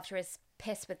come back after his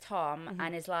piss with Tom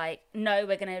and is like, no,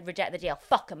 we're going to reject the deal.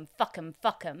 Fuck him, fuck him,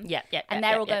 fuck him. Yeah, yeah, And yeah,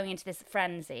 they're yeah, all yeah. going into this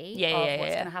frenzy Yeah, of yeah, what's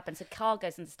yeah. going to happen. So Carl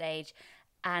goes on stage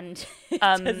and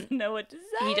doesn't know what to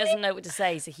say. He doesn't know what to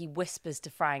say, so he whispers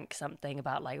to Frank something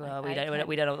about like, well, we don't know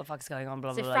what the fuck's going on,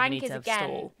 blah, So blah, blah. Frank you need is to again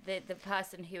stall. the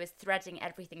person who is threading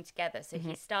everything together. So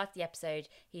he starts the episode,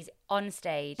 he's on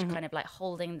stage, kind of like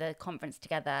holding the conference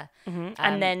together.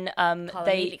 And then Carl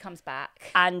they immediately comes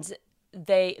back. and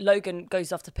Logan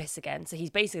goes off to piss again. So he's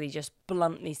basically just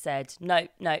bluntly said, no,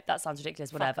 that sounds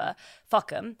ridiculous, whatever.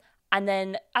 Fuck him. And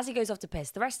then as he goes off to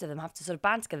piss, the rest of them have to sort of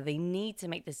band together. They need to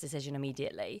make this decision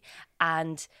immediately.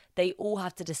 And they all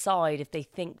have to decide if they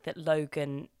think that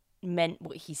Logan meant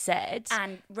what he said.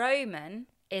 And Roman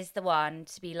is the one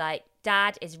to be like,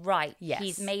 Dad is right. Yes.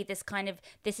 He's made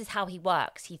this is how he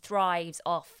works. He thrives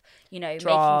off,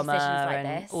 Drama making decisions like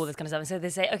and this. all this kind of stuff. And so they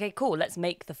say, okay, cool, let's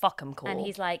make the fuck 'em call. And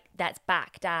he's like, that's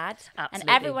back, Dad. Absolutely. And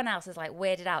everyone else is like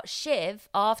weirded out. Shiv,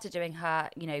 after doing her,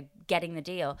 getting the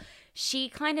deal, she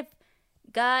kind of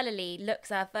girlily looks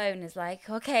at her phone and is like,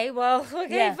 okay,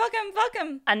 Yeah. fuck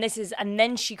him. And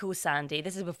then she calls Sandy.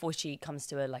 This is before she comes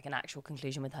to an actual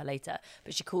conclusion with her later.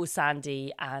 But she calls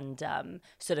Sandy and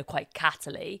sort of quite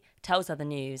cattily tells her the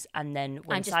news. And then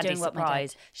when I'm just Sandy's doing what my dad-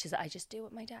 surprised, she's like, I just do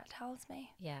what my dad tells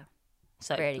me. Yeah.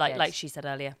 So Really like good. like she said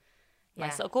earlier,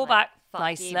 nice Yeah, little like, callback, fuck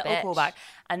nice you, little bitch. callback.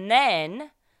 And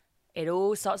then it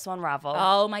all starts to unravel.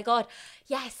 Oh my God.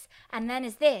 Yes. And then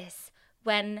is this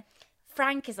when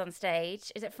Frank is on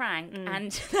stage. Is it Frank? And then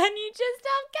you just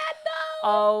have Kendall.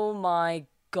 Oh my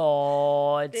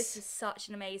God. This is such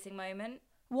an amazing moment.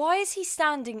 Why is he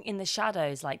standing in the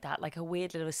shadows like that, like a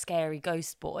weird little scary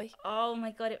ghost boy? Oh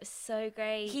my God, it was so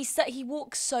great. He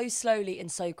walks so slowly and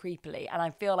so creepily, and I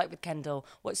feel like with Kendall,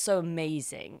 what's so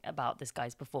amazing about this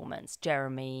guy's performance,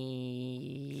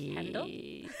 Jeremy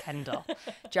Kendall,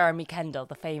 Jeremy Kendall,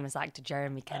 the famous actor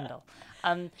Jeremy Kendall,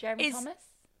 Jeremy is Thomas?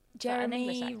 Is that an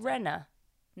English Jeremy actor? Renner,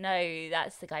 No,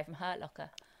 that's the guy from Hurt Locker.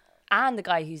 and the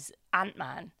guy who's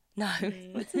Ant-Man. No,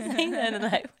 what's his name?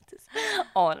 No.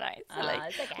 Oh no, it's silly.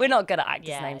 it's okay. We're not good at actors'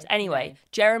 Yeah, names. Anyway, no.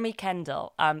 Jeremy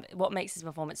Kendall. What makes his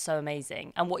performance so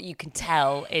amazing, and what you can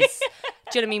tell is,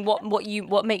 do you know what I mean?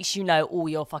 What makes you know, oh,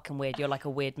 you're fucking weird. You're like a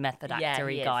weird method Yeah,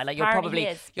 actor-y he is. guy. Like Apparently he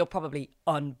is. you're probably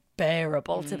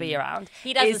unbearable to be around.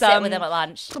 He doesn't is, sit with him at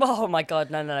lunch. Oh my God,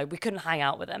 no. We couldn't hang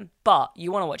out with him. But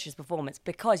you want to watch his performance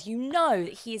because you know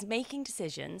that he is making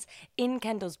decisions in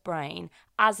Kendall's brain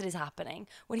as it is happening.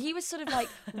 When he was sort of like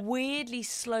weirdly,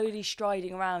 slowly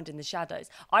striding around in the shadows,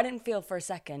 I didn't feel for a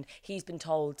second he's been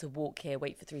told to walk here,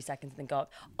 wait for 3 seconds, and then go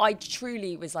up. I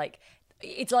truly was like,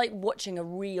 it's like watching a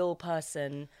real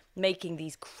person making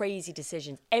these crazy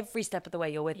decisions every step of the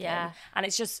way you're with Yeah. him. And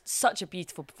it's just such a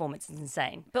beautiful performance. It's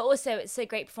insane. But also, it's so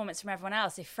great performance from everyone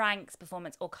else. So Frank's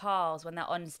performance or Carl's when they're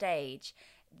on stage,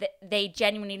 they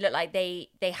genuinely look like they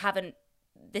haven't.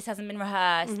 This hasn't been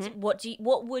rehearsed. Mm-hmm.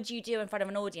 What would you do in front of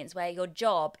an audience where your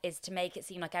job is to make it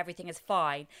seem like everything is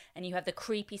fine, and you have the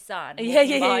creepy son? Yeah.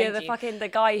 walking behind you? The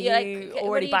guy You're like, who "Okay, what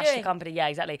already are you bashed the doing?" company. Yeah,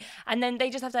 exactly. And then they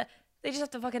just have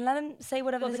to fucking let him say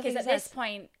whatever Well, the because fuck at he this says.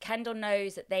 point, Kendall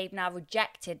knows that they've now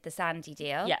rejected the Sandy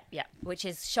deal. Yeah. Which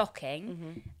is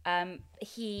shocking. Mm-hmm.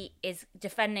 He is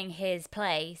defending his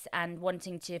place and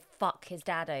wanting to fuck his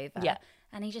dad over. Yeah.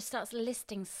 And he just starts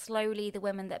listing slowly the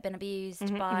women that have been abused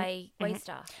Mm-hmm, by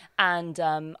Waystar. And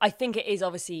I think it is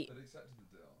obviously They'd accepted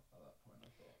the deal at that point, I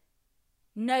thought.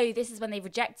 No, this is when they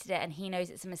rejected it and he knows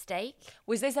it's a mistake.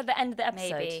 was this at the end of the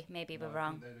episode? Maybe we're No, I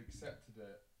wrong. think they'd accepted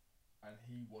it and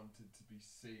he wanted to be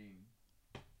seen.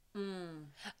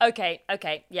 Okay.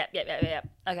 Yeah.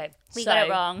 Okay. We got it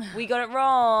wrong. We got it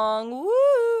wrong.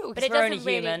 Woo! But it we're only doesn't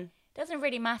really, human. doesn't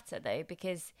really matter though,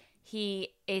 because he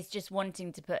is just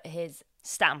wanting to put his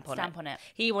Stamp on it.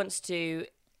 He wants to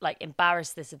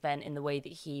embarrass this event in the way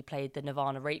that he played the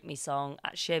Nirvana "Rape Me" song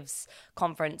at Shiv's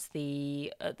conference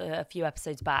a few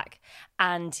episodes back,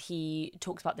 and he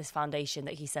talks about this foundation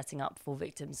that he's setting up for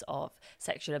victims of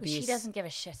sexual abuse. Which he doesn't give a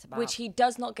shit about. Which he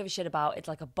does not give a shit about. It's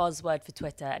like a buzzword for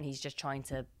Twitter, and he's just trying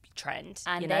to trend.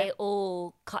 And you know? they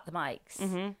all cut the mics,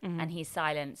 and he's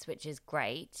silenced, which is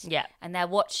great. Yeah. And they're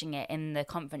watching it in the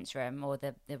conference room or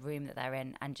the room that they're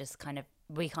in, and just kind of,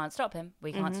 we can't stop him.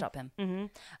 We can't stop him.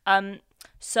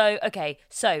 So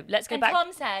let's go And back.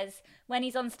 Tom says when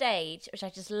he's on stage, which I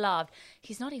just loved,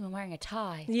 he's not even wearing a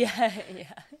tie. Yeah,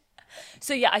 yeah.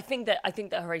 So yeah, I think that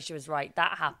Horatio was right.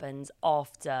 That happens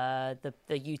after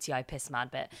the UTI piss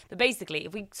mad bit. But basically,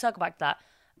 if we circle back to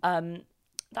that,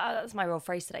 that's my real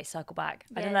phrase today. Circle back.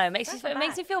 I don't know. It makes me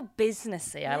feel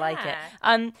businessy. I like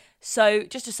it. So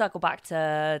just to circle back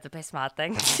to the piss mad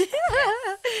thing,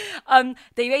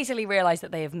 they basically realise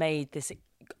that they have made this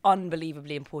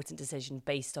unbelievably important decision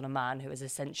based on a man who is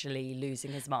essentially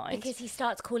losing his mind. Because he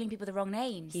starts calling people the wrong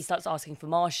names. He starts asking for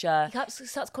Marsha. He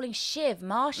starts calling Shiv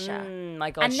Marsha. My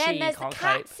God, and then she there's can't the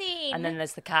cat cope. scene. And then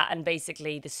there's the cat, and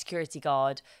basically the security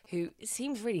guard, who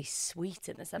seems really sweet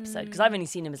in this episode, because I've only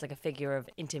seen him as like a figure of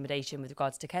intimidation with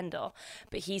regards to Kendall,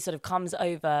 but he sort of comes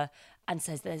over and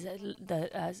says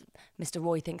Mr.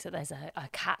 Roy thinks that there's a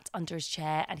cat under his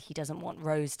chair and he doesn't want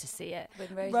Rose to see it.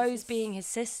 Rose being his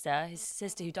sister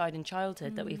who died in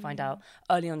childhood, that we find out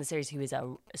early on in the series, who is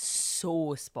a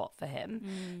sore spot for him.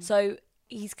 So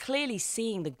he's clearly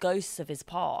seeing the ghosts of his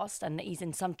past, and he's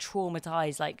in some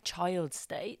traumatized like child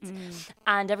state,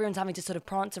 and everyone's having to sort of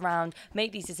prance around,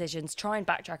 make these decisions, try and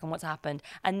backtrack on what's happened.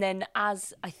 And then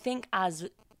as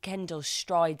Kendall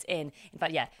strides in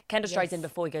fact, Kendall strides in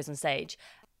before he goes on stage,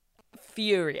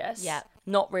 furious,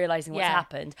 not realizing what's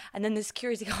happened, and then the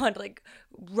security guard like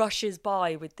rushes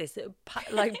by with this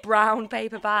like brown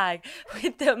paper bag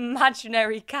with the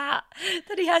imaginary cat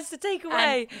that he has to take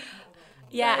away.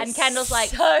 And Kendall's like,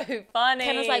 so funny.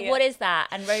 Kendall's like, what is that?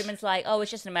 And Roman's like, oh,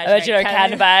 it's just an imaginary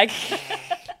can bag.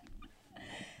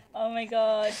 Oh my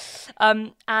God.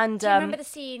 And do you remember the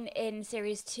scene in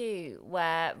series 2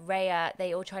 where Rhea,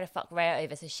 they all try to fuck Rhea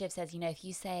over? So Shiv says,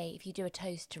 if you do a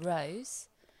toast to Rose.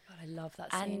 God, I love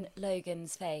that scene. And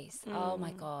Logan's face. Oh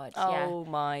my God. Oh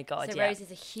my God. So Rose is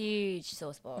a huge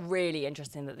sore spot. Really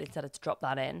interesting that they decided to drop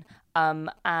that in.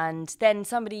 And then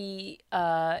somebody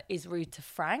is rude to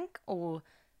Frank,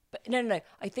 but no.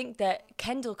 I think that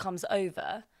Kendall comes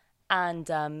over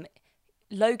and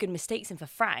Logan mistakes him for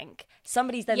Frank.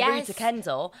 Somebody's then rude to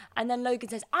Kendall, and then Logan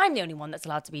says, "I'm the only one that's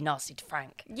allowed to be nasty to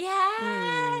Frank."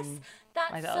 Yes,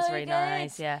 that's I thought so that was really good.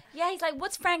 nice. Yeah, he's like,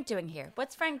 "What's Frank doing here?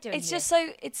 What's Frank doing?" It's here? just so.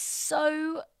 It's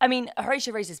so. I mean,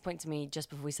 Horatio raised this point to me just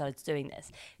before we started doing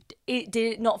this. Did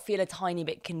it not feel a tiny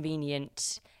bit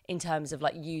convenient in terms of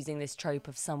like using this trope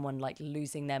of someone like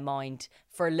losing their mind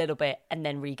for a little bit and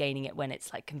then regaining it when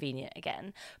it's like convenient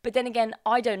again? But then again,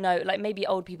 I don't know. Like maybe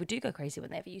old people do go crazy when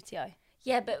they have a UTI.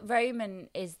 Yeah, but Roman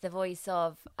is the voice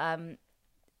of,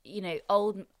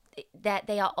 old. That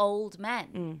they are old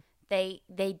men. They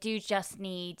do just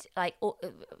need like.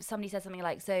 Somebody says something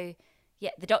like, so. Yeah,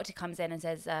 the doctor comes in and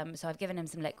says, so I've given him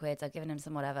some liquids, I've given him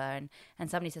some whatever, and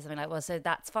somebody says something like, well, so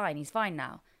that's fine, he's fine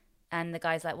now. And the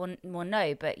guy's like, well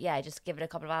no, but yeah, just give it a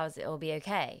couple of hours, it'll be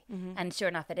okay. And sure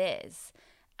enough, it is.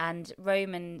 And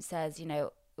Roman says,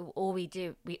 all we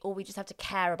just have to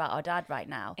care about our dad right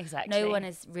now. Exactly. No one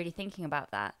is really thinking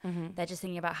about that. They're just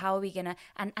thinking about how are we gonna,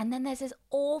 and then there's this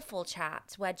awful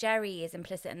chat where Jerry is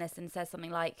implicit in this and says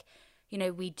something like,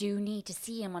 we do need to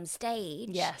see him on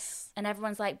stage. Yes. And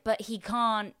everyone's like, but he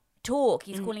can't talk.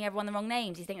 He's calling everyone the wrong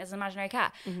names. He thinks it's an imaginary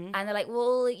cat. And they're like,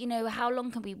 well, how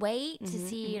long can we wait to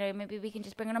see, maybe we can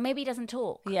just bring him on. Maybe he doesn't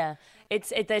talk. Yeah.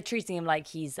 They're treating him like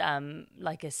he's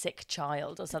like a sick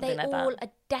child or something like that. They all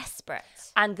are desperate.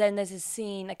 And then there's a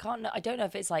scene, I don't know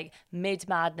if it's like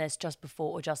mid-madness, just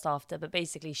before or just after, but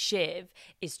basically Shiv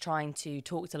is trying to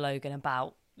talk to Logan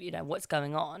about what's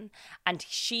going on, and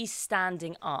she's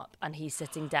standing up and he's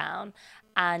sitting down,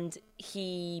 and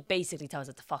he basically tells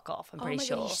her to fuck off. I'm pretty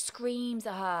sure. God, he screams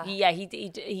at her. Yeah,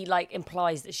 he like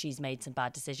implies that she's made some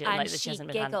bad decisions, and like that she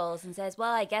hasn't been giggles and says,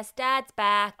 well, I guess Dad's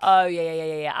back. Oh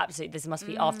yeah, absolutely. This must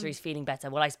be after he's feeling better.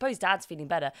 Well, I suppose Dad's feeling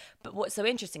better, but what's so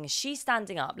interesting is she's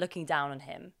standing up looking down on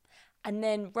him. And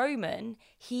then Roman,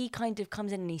 he kind of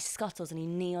comes in and he scuttles and he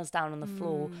kneels down on the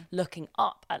floor looking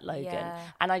up at Logan. Yeah.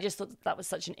 And I just thought that was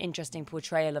such an interesting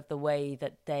portrayal of the way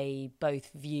that they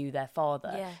both view their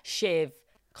father. Yeah. Shiv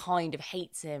kind of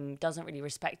hates him, doesn't really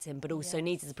respect him, but also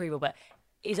needs his approval, but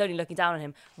is only looking down on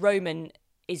him. Roman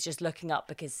is just looking up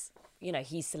because,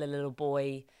 he's still a little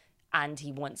boy and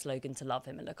he wants Logan to love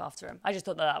him and look after him. I just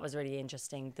thought that was really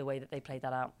interesting, the way that they played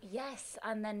that out. Yes,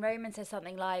 and then Roman says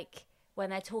something like, when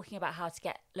they're talking about how to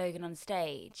get Logan on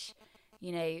stage,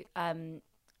 Roman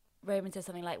says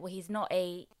something like, well, he's not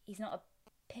a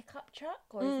pickup truck,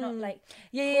 or he's not like,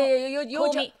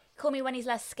 Call Me When He's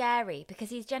Less Scary,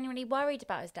 because he's genuinely worried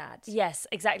about his dad. Yes,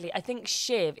 exactly. I think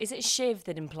is it Shiv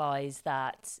that implies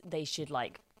that they should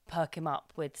like perk him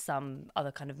up with some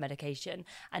other kind of medication,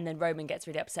 and then Roman gets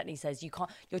really upset and he says,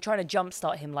 you're trying to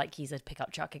jumpstart him like he's a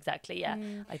pickup truck. Exactly. Yeah.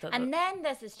 I thought And then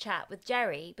there's this chat with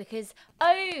Jerry, because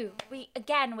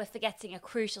we're forgetting a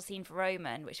crucial scene for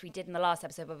Roman, which we did in the last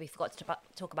episode, where we forgot to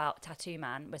talk about Tattoo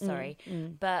Man. We're sorry.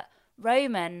 But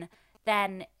Roman,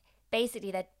 then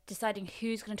basically they're deciding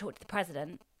who's going to talk to the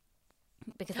president,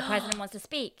 because the president wants to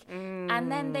speak. And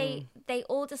then they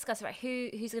all discuss about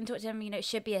who's going to talk to him. It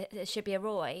should be a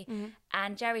Roy.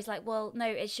 And Jerry's like, well, no,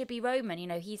 it should be Roman.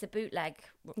 He's a bootleg.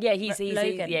 Yeah, he's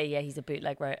Logan. he's a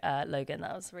bootleg Logan.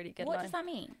 That was a really good What line. does that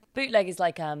mean? Bootleg is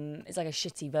like it's like a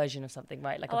shitty version of something,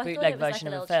 right? Like a I bootleg thought it was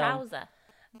version like a of a little film. trouser.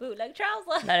 Bootleg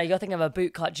trouser. No, you're thinking of a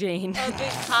bootcut jean.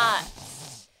 Oh,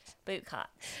 boot cut.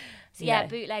 So yeah, No.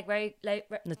 bootleg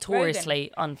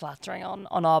Notoriously unflattering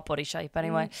on our body shape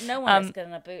anyway. No one looks good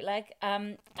in a bootleg.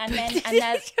 And there's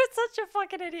You're such a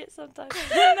fucking idiot sometimes.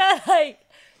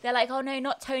 they're like, oh no,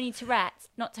 not Tony Tourette.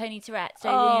 So be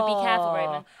careful,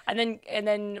 Roman. And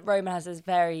then Roman has this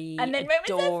very And then Roman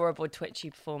says- adorable twitchy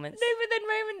performance. No, but then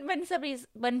Roman,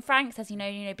 when Frank says,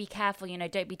 be careful,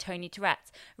 don't be Tony Tourette.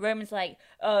 Roman's like,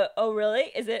 oh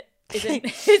really? Is it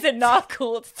not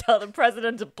cool to tell the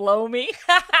president to blow me?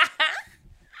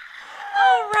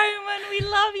 Oh, Roman, we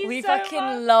love you We so fucking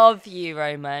much. love you,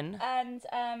 Roman. And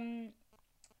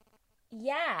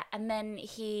and then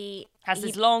he Has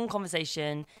this long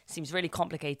conversation, seems really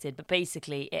complicated, but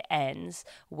basically it ends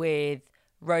with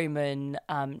Roman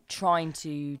trying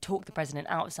to talk the president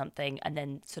out of something and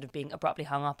then sort of being abruptly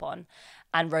hung up on.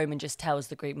 And Roman just tells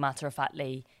the group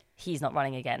matter-of-factly he's not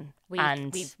running again.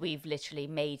 We've literally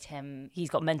made him.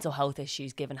 He's got mental health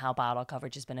issues given how bad our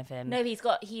coverage has been of him. No, he's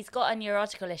got a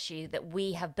neurological issue that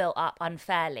we have built up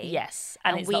unfairly. Yes,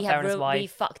 and it's we not fair on his wife. We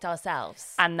fucked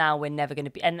ourselves. And now we're never going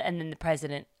to be. And then the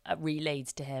president relayed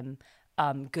to him,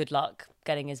 good luck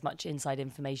getting as much inside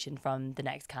information from the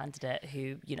next candidate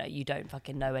who, you don't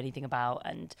fucking know anything about.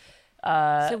 And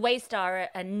so Waystar,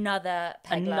 another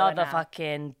peg lower another now.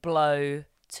 fucking blow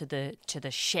to the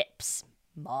ship's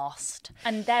mast.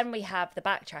 And then we have the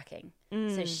backtracking.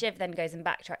 So Shiv then goes and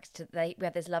backtracks we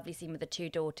have this lovely scene with the two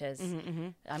daughters.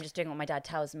 I'm just doing what my dad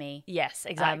tells me. Yes,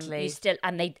 exactly.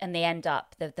 They end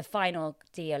up the final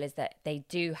deal is that they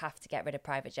do have to get rid of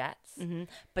private jets.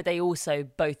 But they also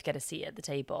both get a seat at the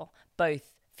table,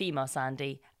 both female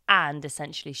Sandy and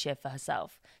essentially Shiv for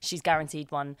herself. She's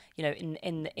guaranteed one,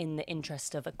 in the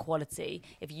interest of equality.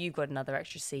 If you've got another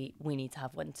extra seat, we need to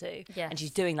have one too. Yes. And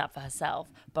she's doing that for herself.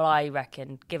 But I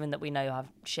reckon, given that we know how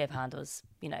Shiv handles,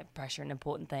 pressure and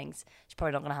important things, she's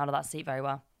probably not going to handle that seat very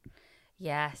well.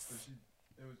 Yes.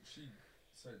 She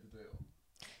saved the deal.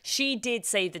 She did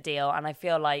save the deal, and I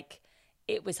feel like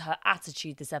it was her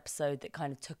attitude this episode that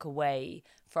kind of took away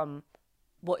from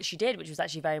what she did, which was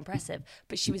actually very impressive.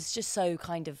 But she was just so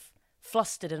kind of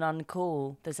flustered and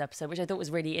uncool this episode, which I thought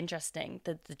was really interesting,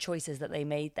 the choices that they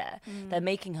made there. They're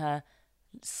making her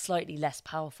slightly less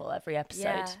powerful every episode.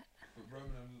 Yeah. But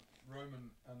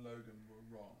Roman and Logan were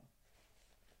wrong,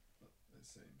 it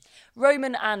seems.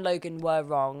 Roman and Logan were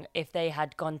wrong. If they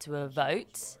had gone to a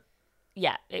vote,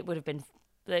 yeah, it would have been,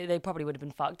 they probably would have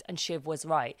been fucked, and Shiv was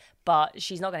right. But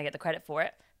she's not going to get the credit for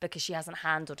it, because she hasn't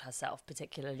handled herself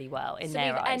particularly well in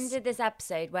their we've eyes. ended this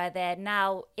episode where they're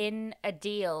now in a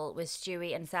deal with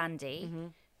Stewie and Sandy.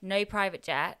 No private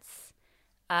jets.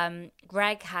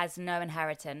 Greg has no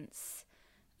inheritance.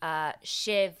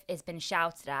 Shiv has been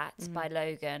shouted at by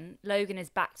Logan. Logan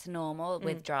is back to normal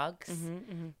with drugs.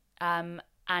 And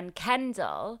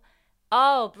Kendall,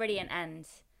 brilliant end.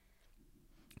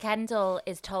 Kendall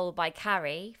is told by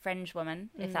Carrie, Fringe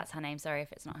woman, if that's her name. Sorry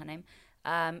if it's not her name.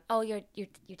 Your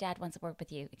dad wants to work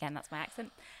with you. Again, that's my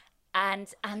accent.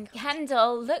 And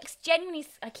Kendall looks genuinely,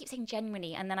 I keep saying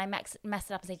genuinely, and then I mess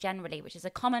it up and say generally, which is a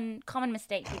common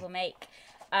mistake people make.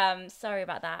 Sorry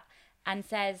about that. And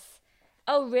says,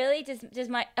 oh really?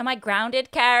 Am I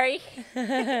grounded, Carrie?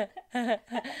 And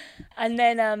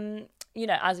then,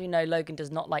 as we know, Logan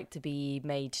does not like to be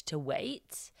made to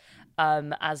wait,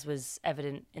 as was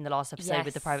evident in the last episode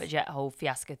with the Yes. private jet whole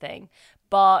fiasco thing.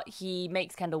 But he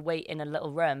makes Kendall wait in a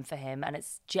little room for him, and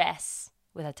it's Jess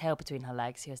with her tail between her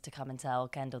legs who has to come and tell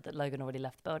Kendall that Logan already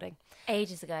left the building.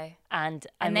 Ages ago. And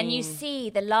Then you see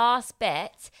the last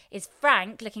bit is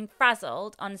Frank looking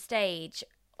frazzled on stage.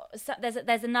 So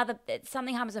there's another,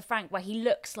 something happens with Frank where he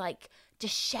looks like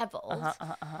disheveled.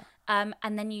 And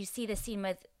then you see the scene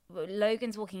with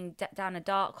Logan's walking down a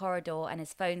dark corridor and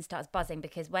his phone starts buzzing,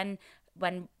 because when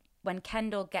when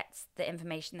Kendall gets the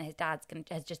information that his dad's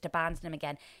has just abandoned him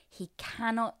again, he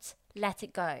cannot let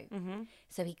it go.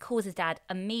 So he calls his dad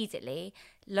immediately.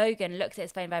 Logan looks at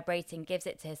his phone vibrating, gives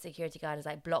it to his security guard, is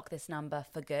like, block this number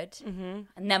for good. And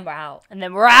then we're out. And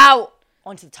then we're out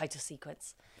onto the title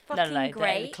sequence. Fucking The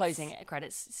great. closing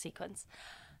credits sequence.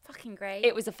 Fucking great.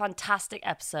 It was a fantastic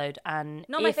episode, and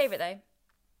Not my favourite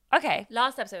though. Okay,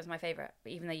 Last episode was my favourite,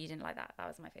 but even though you didn't like that, that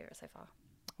was my favourite so far.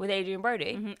 with Adrian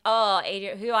Brody. Oh,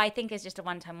 Adrian, who I think is just a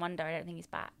one-time wonder. I don't think he's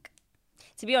back.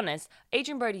 To be honest,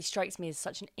 Adrian Brody strikes me as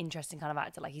such an interesting kind of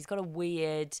actor. Like, he's got a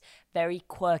weird, very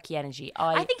quirky energy.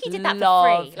 I think he did that for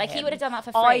love free. Like, he him. would have done that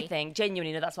for free. I think,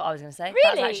 genuinely, no, that's what I was going to say.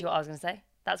 That's Really? actually what I was going to say.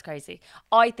 That's crazy.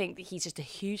 I think that he's just a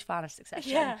huge fan of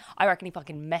Succession. Yeah. I reckon he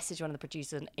fucking messaged one of the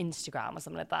producers on Instagram or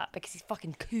something like that because he's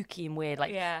fucking kooky and weird.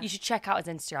 Like, Yeah. you should check out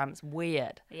his Instagram. It's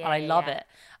weird. Yeah, and I love yeah.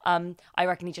 it. I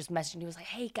reckon he just messaged and he was like,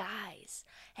 hey, guys.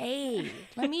 Hey,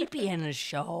 let me be in a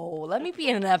show. Let me be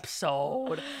in an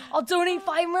episode. I'll donate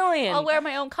 5 million. I'll wear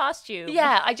my own costume.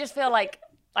 Yeah, I just feel like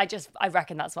I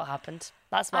reckon that's what happened.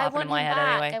 That's what I happened want in my him head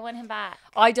back. anyway. I want him back.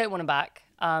 I don't want him back.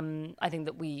 I think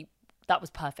that that was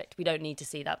perfect. We don't need to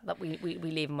see that. That we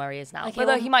leave him where he is now. Okay,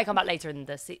 Although well- he might come back later in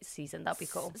the season. That'd be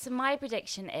cool. So my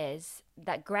prediction is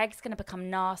that Greg's going to become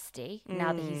nasty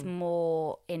now that he's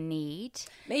more in need.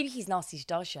 Maybe he's nasty to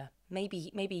Dasha.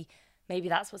 Maybe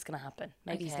that's what's going to happen.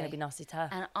 Maybe he's going to Okay. be nasty to her.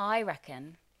 And I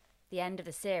reckon the end of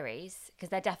the series, because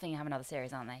they're definitely going to have another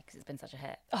series, aren't they? Because it's been such a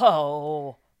hit.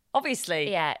 Oh,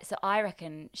 obviously. Yeah, so I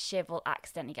reckon Shiv will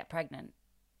accidentally get pregnant.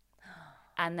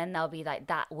 And then there'll be like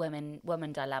that woman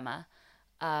dilemma.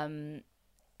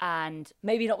 And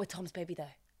Maybe not with Tom's baby though.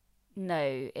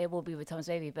 no, it will be with Tom's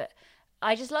baby. But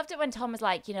I just loved it when Tom was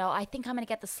like, I think I'm going to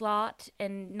get the slot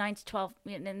in 9 to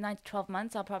 12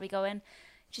 months. I'll probably go in.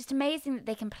 Just amazing that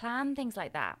they can plan things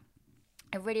like that.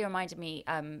 It really reminded me,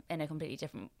 in a completely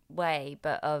different way,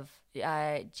 but of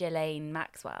Ghislaine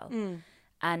Maxwell.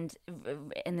 And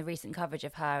in the recent coverage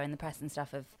of her in the press and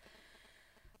stuff, of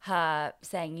her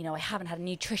saying, I haven't had a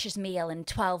nutritious meal in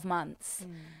 12 months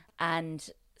and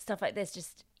stuff like this.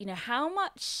 Just, how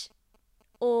much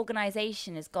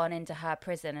organization has gone into her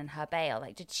prison and her bail?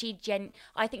 Like, did she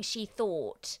I think she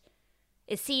thought,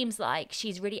 it seems like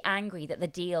she's really angry that the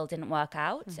deal didn't work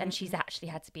out and she's actually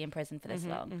had to be in prison for this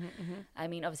long. I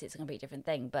mean, obviously it's a completely different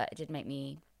thing, but it did make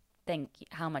me think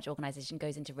how much organization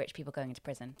goes into rich people going into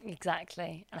prison.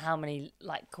 Exactly. And how many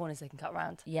corners they can cut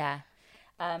around. Yeah.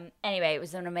 Anyway, it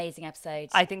was an amazing episode.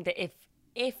 I think that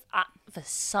if for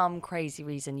some crazy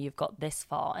reason you've got this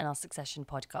far in our Succession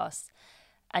podcast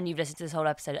and you've listened to this whole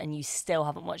episode and you still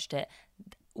haven't watched it,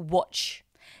 watch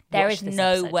There watch is this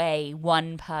no episode. way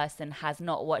one person has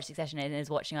not watched Succession and is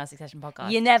watching our Succession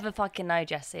podcast. You never fucking know,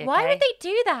 Jessie. Why okay? would they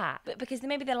do that? But because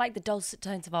maybe they like the dulcet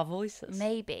tones of our voices.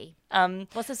 Maybe. Um,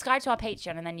 Well, subscribe to our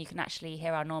Patreon and then you can actually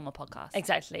hear our normal podcast.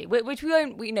 exactly. Which we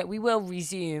won't. We will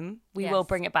resume. We will Yes.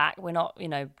 bring it back. We're not,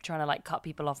 trying to cut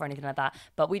people off or anything like that.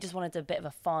 But we just wanted a bit of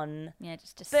a fun, Yeah,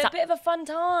 just bit of a fun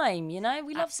time.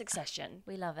 We love Succession.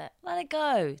 we love it. Let it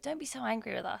go. Don't be so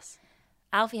angry with us.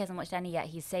 Alfie hasn't watched any yet.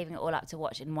 He's saving it all up to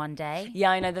watch in one day.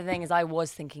 Yeah, I know. The thing is, I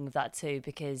was thinking of that too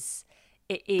because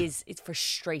it's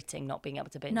frustrating not being able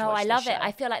to binge No, watch I this love show. it.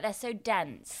 I feel like they're so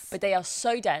dense. But they are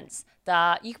so dense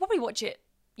that you can probably watch it.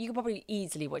 You can probably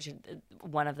easily watch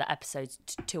one of the episodes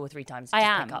 2 or 3 times. I just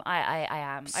am. Pick up I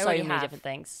am. I so already many have. different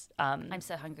things. I'm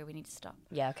so hungry. We need to stop.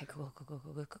 Yeah. Okay. Cool.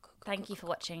 Thank you for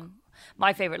watching.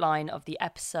 My favorite line of the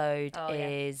episode Oh, yeah.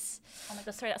 is Oh my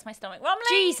god, sorry, that's my stomach rumbling.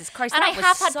 Jesus Christ. And that I was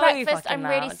have had so breakfast. fucking I'm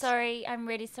really loud. sorry. I'm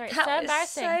really sorry. It's That so was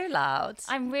embarrassing. so loud.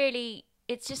 I'm really.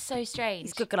 It's just so strange.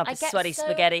 He's cooking up I his get sweaty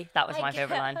spaghetti. That was my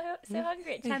favourite line. I'm so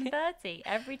hungry at 10:30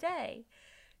 every day.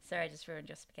 Sorry, I just ruined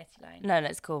your spaghetti line. No,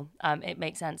 it's cool. It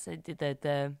makes sense.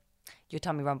 The your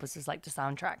tummy rumbles was like the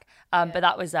soundtrack. But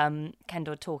that was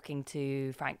Kendall talking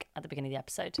to Frank at the beginning of the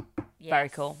episode. Very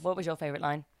Yes. cool. What was your favourite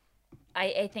line?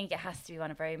 I think it has to be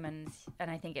one of Roman's, and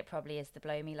I think it probably is the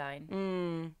blow me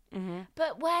line.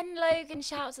 But when Logan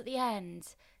shouts at the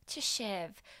end to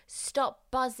Shiv, "Stop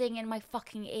buzzing in my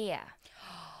fucking ear,"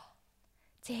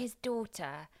 to his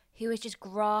daughter, who was just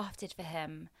grafted for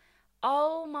him.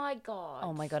 Oh my god.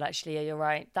 Oh my god, actually, yeah, you're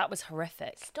right. That was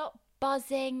horrific. Stop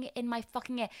buzzing in my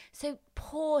fucking ear. So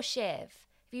poor Shiv.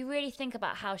 If you really think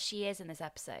about how she is in this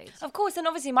episode. Of course, and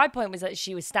obviously my point was that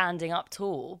she was standing up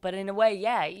tall, but in a way,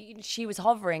 yeah, she was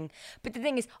hovering. But the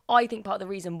thing is, I think part of the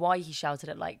reason why he shouted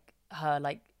at her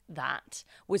that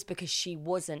was because she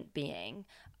wasn't being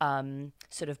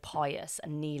sort of pious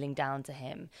and kneeling down to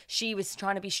him. She was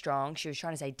trying to be strong. She was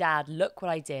trying to say, Dad, look what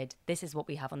I did. This is what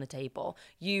we have on the table.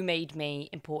 You made me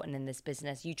important in this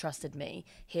business. You trusted me.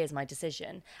 Here's my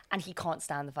decision. And he can't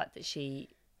stand the fact that she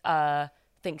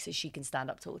thinks that she can stand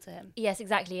up tall to him. Yes,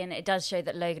 exactly. And it does show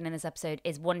that Logan in this episode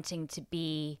is wanting to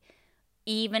be,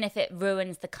 even if it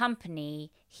ruins the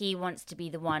company, he wants to be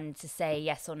the one to say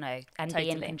yes or no and be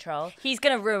in control. He's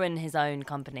going to ruin his own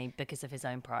company because of his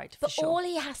own pride, for sure. But all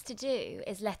he has to do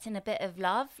is let in a bit of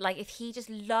love. Like, if he just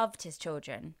loved his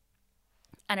children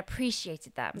and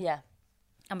appreciated them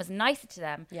and was nicer to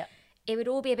them, it would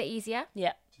all be a bit easier.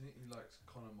 Yeah. Do you think he likes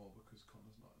Connor more because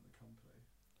Connor's not in the company?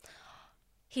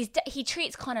 He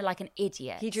treats Connor like an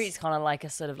idiot. He treats Connor like a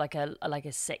sort of like a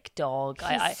sick dog.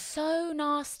 He's so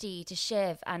nasty to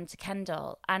Shiv and to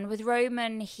Kendall. And with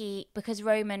Roman, because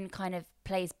Roman kind of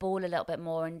plays ball a little bit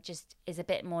more and just is a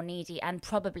bit more needy, and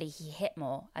probably he hit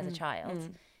more as a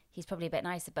child. He's probably a bit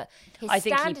nicer, but his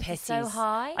standards are so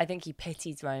high. I think he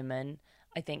pities Roman.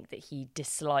 I think that he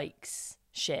dislikes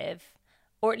Shiv.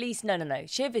 Or at least, no.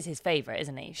 Shiv is his favourite,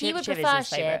 isn't he? He would prefer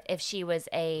Shiv if she was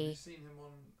Have a... you seen him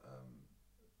on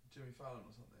Jimmy Fallon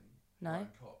or something? No. Brian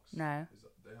Cox. No.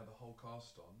 They had the whole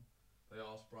cast on. They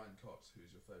asked Brian Cox,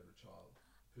 who's your favourite child?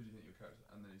 Who do you think your character?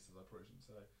 And then he said, I probably shouldn't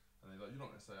say. And they're like, you're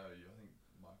not going to say, oh, you. I think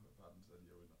Michael McFadden said,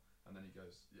 yeah, we're not. And then he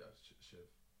goes, yeah, Shiv.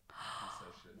 He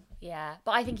says Shiv. Yeah,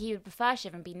 but I think he would prefer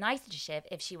Shiv and be nicer to Shiv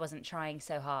if she wasn't trying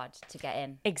so hard to get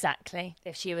in. Exactly.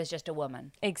 If she was just a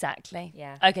woman. Exactly.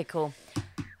 Yeah. Okay, cool.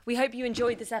 We hope you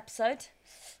enjoyed this episode.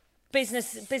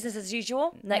 Business as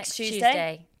usual. Next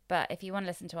Tuesday. But if you want to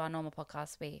listen to our normal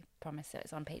podcast, we promise that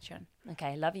it's on Patreon.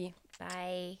 Okay, love you.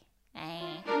 Bye.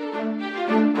 Bye.